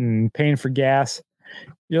it and paying for gas.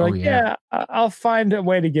 You're like, I'll find a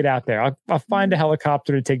way to get out there. I'll find a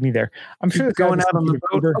helicopter to take me there. I'm sure you're going out on the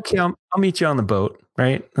boat. Okay, I'll meet you on the boat.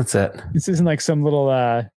 Right, that's it. This isn't like some little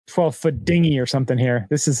 12-foot dinghy or something here.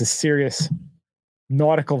 This is a serious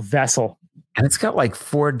nautical vessel, and it's got like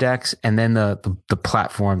 4 decks and then the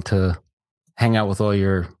platform to hang out with all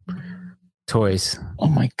your toys. Oh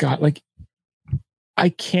my god! Like, I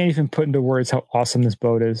can't even put into words how awesome this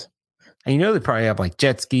boat is. And they probably have like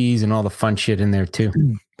jet skis and all the fun shit in there too.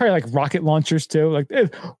 Probably like rocket launchers too. Like, hey,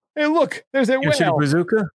 look, there's a whale. Shoot a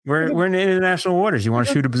bazooka? We're in international waters. You want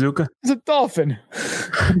to shoot a bazooka? It's a dolphin.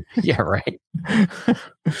 Yeah, right.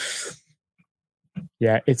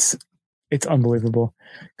 Yeah, it's unbelievable.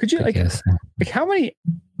 Could you like how many?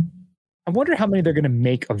 I wonder how many they're going to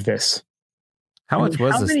make of this. How much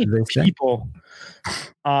was this? How many people?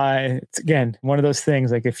 It's again one of those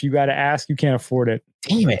things. Like if you got to ask, you can't afford it.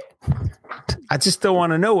 Damn it! I just still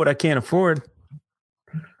want to know what I can't afford.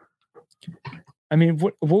 I mean,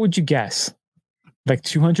 what would you guess? Like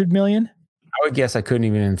 200 million? I would guess I couldn't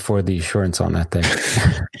even afford the insurance on that thing,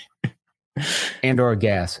 and or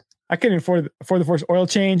gas. I couldn't afford the first oil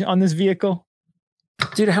change on this vehicle,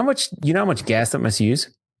 dude. How much? You know how much gas that must use?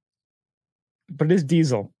 But it is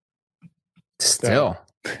diesel. Still,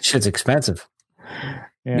 shit's expensive.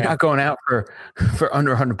 Yeah. You're not going out for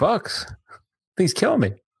under $100. Things kill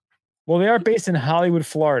me. Well, they are based in Hollywood,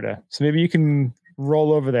 Florida, so maybe you can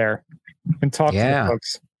roll over there and talk to the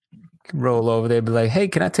folks. Roll over there, be like, "Hey,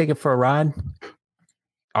 can I take it for a ride?"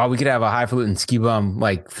 Oh, we could have a highfalutin ski bum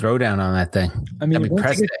like throwdown on that thing. I mean,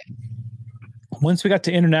 once we got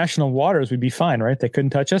to international waters, we'd be fine, right? They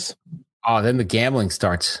couldn't touch us. Oh, then the gambling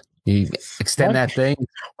starts. You extend that thing.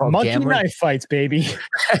 Monkey knife fights, baby.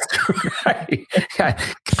 That's right.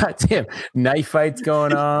 God damn. Knife fights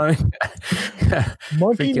going on.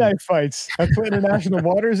 Monkey knife fights. That's what international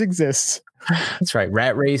waters exists. That's right.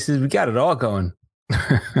 Rat races. We got it all going.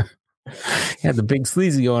 Yeah, the big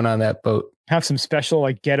sleazy going on that boat. Have some special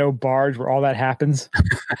like ghetto barge where all that happens.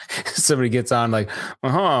 Somebody gets on like,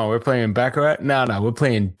 we're playing baccarat. No, we're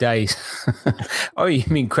playing dice. Oh, you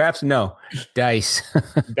mean craps? No, dice.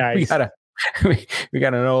 Dice. we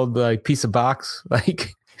got an old like piece of box,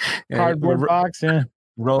 like cardboard box. Yeah,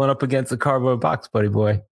 rolling up against the cardboard box, buddy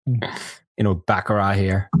boy. Baccarat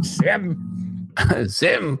here. Sim.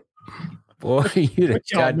 Boy, you the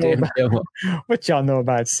goddamn devil. What y'all know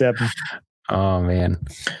about Sim? Oh man.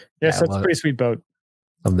 Yes, that's a pretty sweet boat.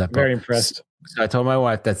 Love that boat. Very impressed. So I told my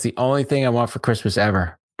wife that's the only thing I want for Christmas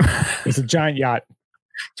ever. It's a giant yacht.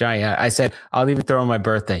 Giant yacht. I said, I'll even throw on my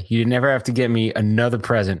birthday. You never have to get me another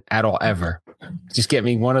present at all, ever. Just get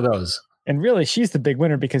me one of those. And really, she's the big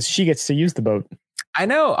winner because she gets to use the boat. I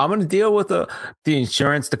know. I'm going to deal with the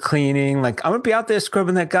insurance, the cleaning. Like, I'm going to be out there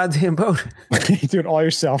scrubbing that goddamn boat. You do it all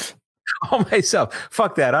yourself. All myself.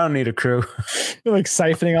 Fuck that. I don't need a crew. You're like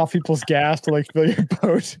siphoning off people's gas to like fill your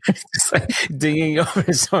boat. Just like dinging over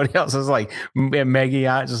to somebody else's like mega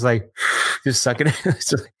yacht, just sucking it,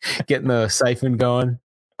 just getting the siphon going.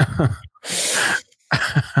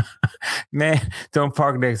 Man, don't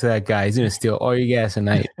park next to that guy. He's gonna steal all your gas at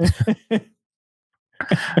night. I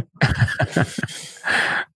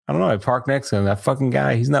don't know. I park next to him. That fucking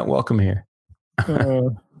guy. He's not welcome here.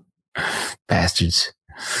 Bastards.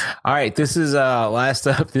 All right, this is last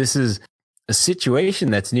up. This is a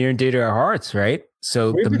situation that's near and dear to our hearts, right?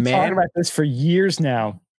 So we've been talking about this for years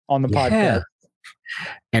now on the podcast.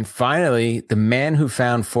 And finally, the man who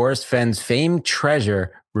found Forrest Fenn's famed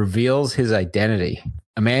treasure reveals his identity.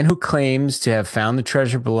 A man who claims to have found the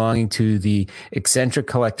treasure belonging to the eccentric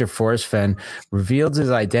collector Forrest Fenn revealed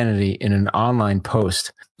his identity in an online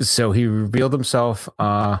post. So he revealed himself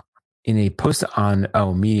in a post on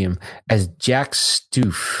Medium as Jack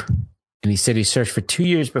Stoof. And he said he searched for 2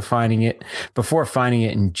 years before finding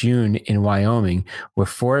it in June in Wyoming, where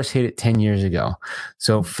Forrest hid it 10 years ago.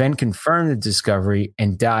 So Fenn confirmed the discovery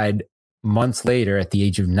and died months later at the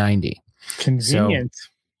age of 90. Convenient. So,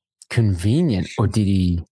 convenient. Or did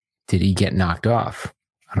he get knocked off?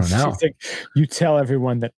 I don't know. Like, you tell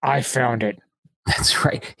everyone that I found it. That's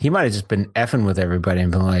right. He might have just been effing with everybody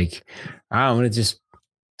and been like, I'm going to just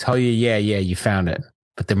tell you, yeah, you found it.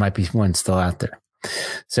 But there might be one still out there.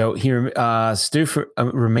 So Stoof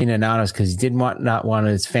remained anonymous because he did not want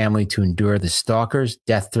his family to endure the stalkers,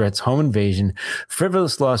 death threats, home invasion,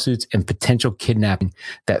 frivolous lawsuits, and potential kidnapping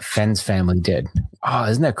that Fenn's family did. Oh,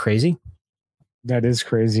 isn't that crazy? That is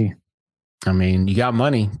crazy. I mean, you got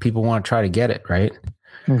money. People want to try to get it, right?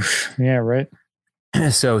 Yeah, right.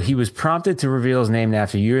 So he was prompted to reveal his name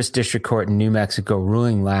after U.S. District Court in New Mexico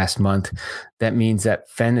ruling last month. That means that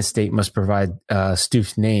Fenn Estate must provide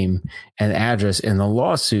Stoof's name and address in the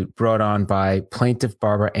lawsuit brought on by plaintiff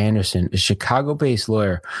Barbara Anderson, a Chicago-based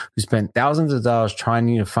lawyer who spent thousands of dollars trying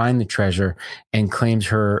to find the treasure and claims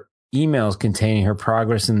her emails containing her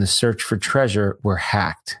progress in the search for treasure were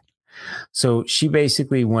hacked. So she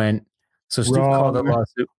basically went, so Stoof called the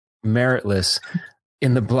lawsuit meritless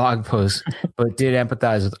in the blog post, but did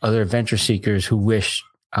empathize with other adventure seekers who wished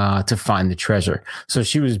to find the treasure. So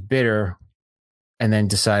she was bitter and then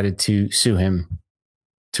decided to sue him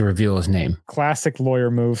to reveal his name. Classic lawyer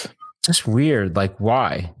move. Just weird. Like,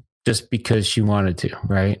 why? Just because she wanted to,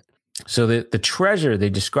 right? So the treasure, they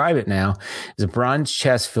describe it now, is a bronze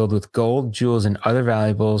chest filled with gold, jewels, and other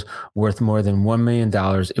valuables worth more than $1 million.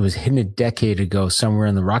 It was hidden a decade ago somewhere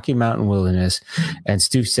in the Rocky Mountain wilderness, and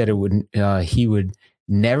Stoof said he would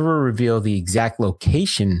never reveal the exact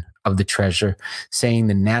location of the treasure, saying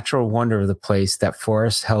the natural wonder of the place, that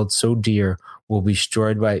forest held so dear, will be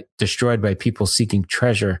destroyed by people seeking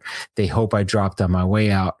treasure they hope I dropped on my way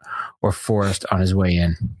out, or Forrest on his way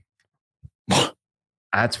in.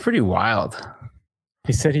 That's pretty wild.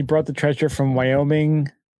 He said he brought the treasure from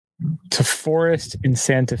Wyoming to Forrest in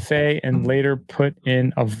Santa Fe and later put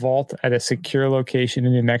in a vault at a secure location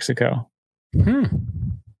in New Mexico.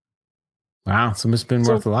 Wow, so it's been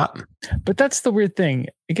worth a lot. But that's the weird thing.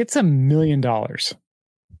 It gets $1 million. I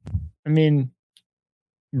mean,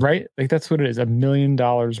 right? Like, that's what it is, $1 million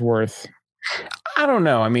worth. I don't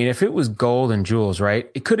know. I mean, if it was gold and jewels,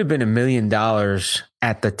 right? It could have been $1 million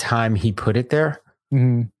at the time he put it there.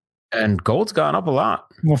 Mm-hmm. And gold's gone up a lot.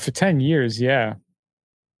 Well, for 10 years, yeah.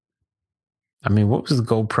 I mean, what was the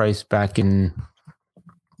gold price back in,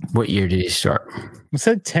 what year did he start? I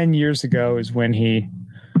said 10 years ago is when he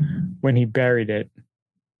buried it.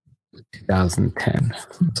 2010.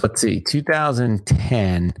 So let's see,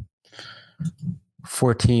 2010,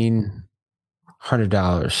 $1,400.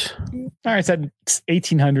 All right, it's at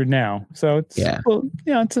 $1,800 now. So it's, well,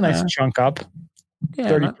 it's a nice chunk up. Yeah,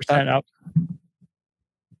 30% up.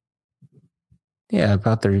 Yeah,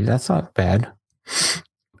 about 30. That's not bad.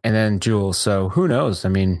 And then jewels. So who knows? I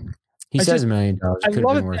mean, he says $1 million. I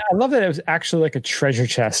love that it was actually like a treasure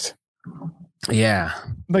chest. Yeah.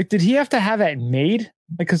 Like, did he have to have that made?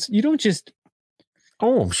 Like, because you don't just.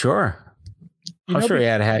 Oh, I'm sure. I'm sure he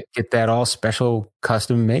had to get that all special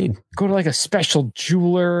custom made. Go to like a special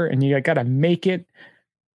jeweler and you got to make it.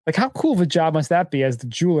 Like, how cool of a job must that be as the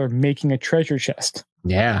jeweler making a treasure chest?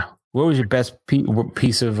 Yeah. What was your best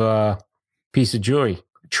piece of jewelry?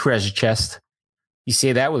 Treasure chest. You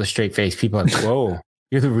say that with a straight face, people are like, whoa,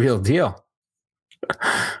 you're the real deal.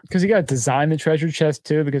 Because you got to design the treasure chest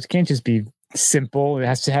too, because it can't just be simple. It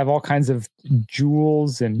has to have all kinds of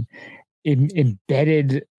jewels and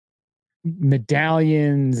embedded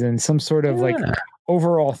medallions and some sort of like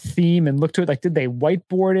overall theme and look to it. Like, did they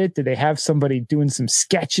whiteboard it? Did they have somebody doing some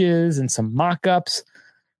sketches and some mock-ups?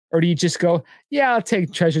 Or do you just go, yeah, I'll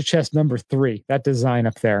take treasure chest number 3, that design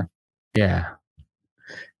up there? Yeah.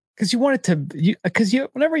 Because you want it to,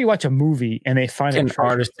 whenever you watch a movie and they find an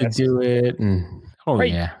artist to do it, and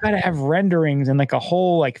you gotta have renderings and like a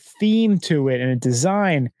whole like theme to it and a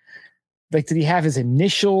design. Like, did he have his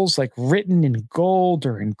initials like written in gold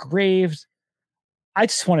or engraved? I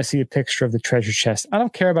just want to see a picture of the treasure chest. I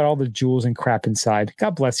don't care about all the jewels and crap inside.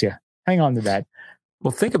 God bless you. Hang on to that.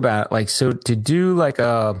 Well, think about it. Like, so to do like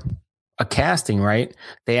a casting, right?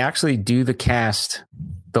 They actually do the cast.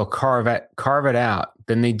 They'll carve it out.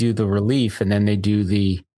 Then they do the relief, and then they do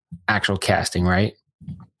the actual casting, right?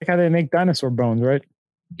 Like how they make dinosaur bones, right?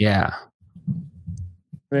 Yeah.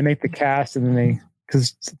 They make the cast, and then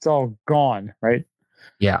because it's all gone, right?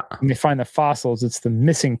 Yeah. And they find the fossils. It's the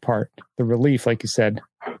missing part, the relief, like you said.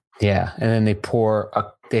 Yeah. And then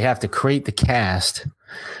they have to create the cast,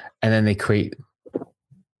 and then they create,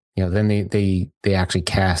 then they actually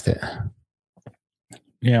cast it.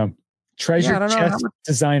 Yeah. Treasure chest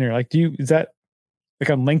designer. Like, is that like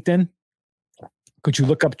on LinkedIn? Could you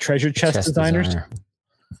look up treasure chest designers? Designer.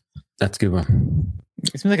 That's a good one.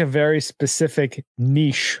 It seems like a very specific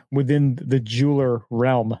niche within the jeweler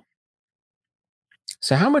realm.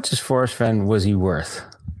 So how much is Forrest Fenn was he worth?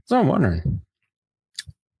 So I'm wondering.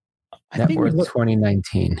 Net worth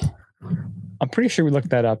 2019. I'm pretty sure we looked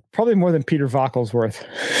that up. Probably more than Peter Vackel's worth.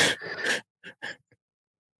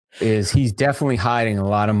 He's definitely hiding a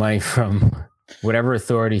lot of money from whatever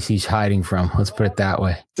authorities he's hiding from. Let's put it that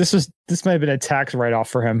way. This might have been a tax write-off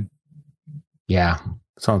for him. Yeah,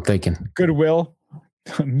 that's what I'm thinking. Goodwill,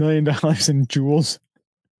 $1 million in jewels.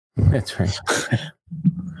 That's right.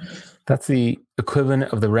 That's the equivalent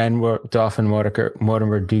of the Dolphin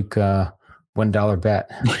Mortimer Duke $1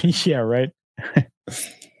 bet. Yeah, right.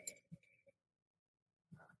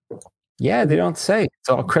 Yeah, they don't say. It's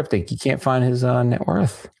all cryptic. You can't find his net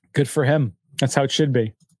worth. Good for him. That's how it should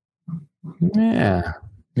be. Yeah.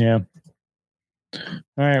 Yeah. All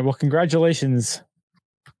right. Well, congratulations,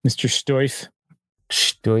 Mr. Stoif.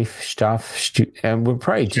 And we're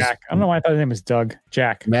probably just Jack. I don't know why I thought his name was Doug.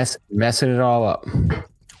 Jack. messing it all up.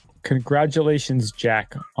 Congratulations,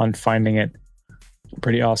 Jack, on finding it.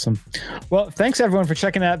 Pretty awesome. Well, thanks everyone for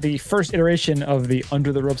checking out the first iteration of the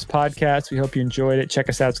Under the Ropes podcast. We hope you enjoyed it. Check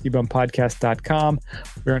us out, skibumpodcast.com.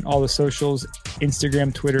 We're on all the socials,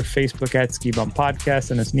 Instagram, Twitter, Facebook at Ski Bum Podcast.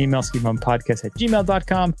 Send us an email,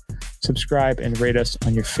 skibumpodcast@gmail.com. Subscribe and rate us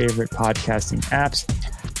on your favorite podcasting apps.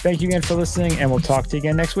 Thank you again for listening, and we'll talk to you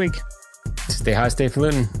again next week. Stay high, stay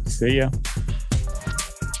falutin'. See ya.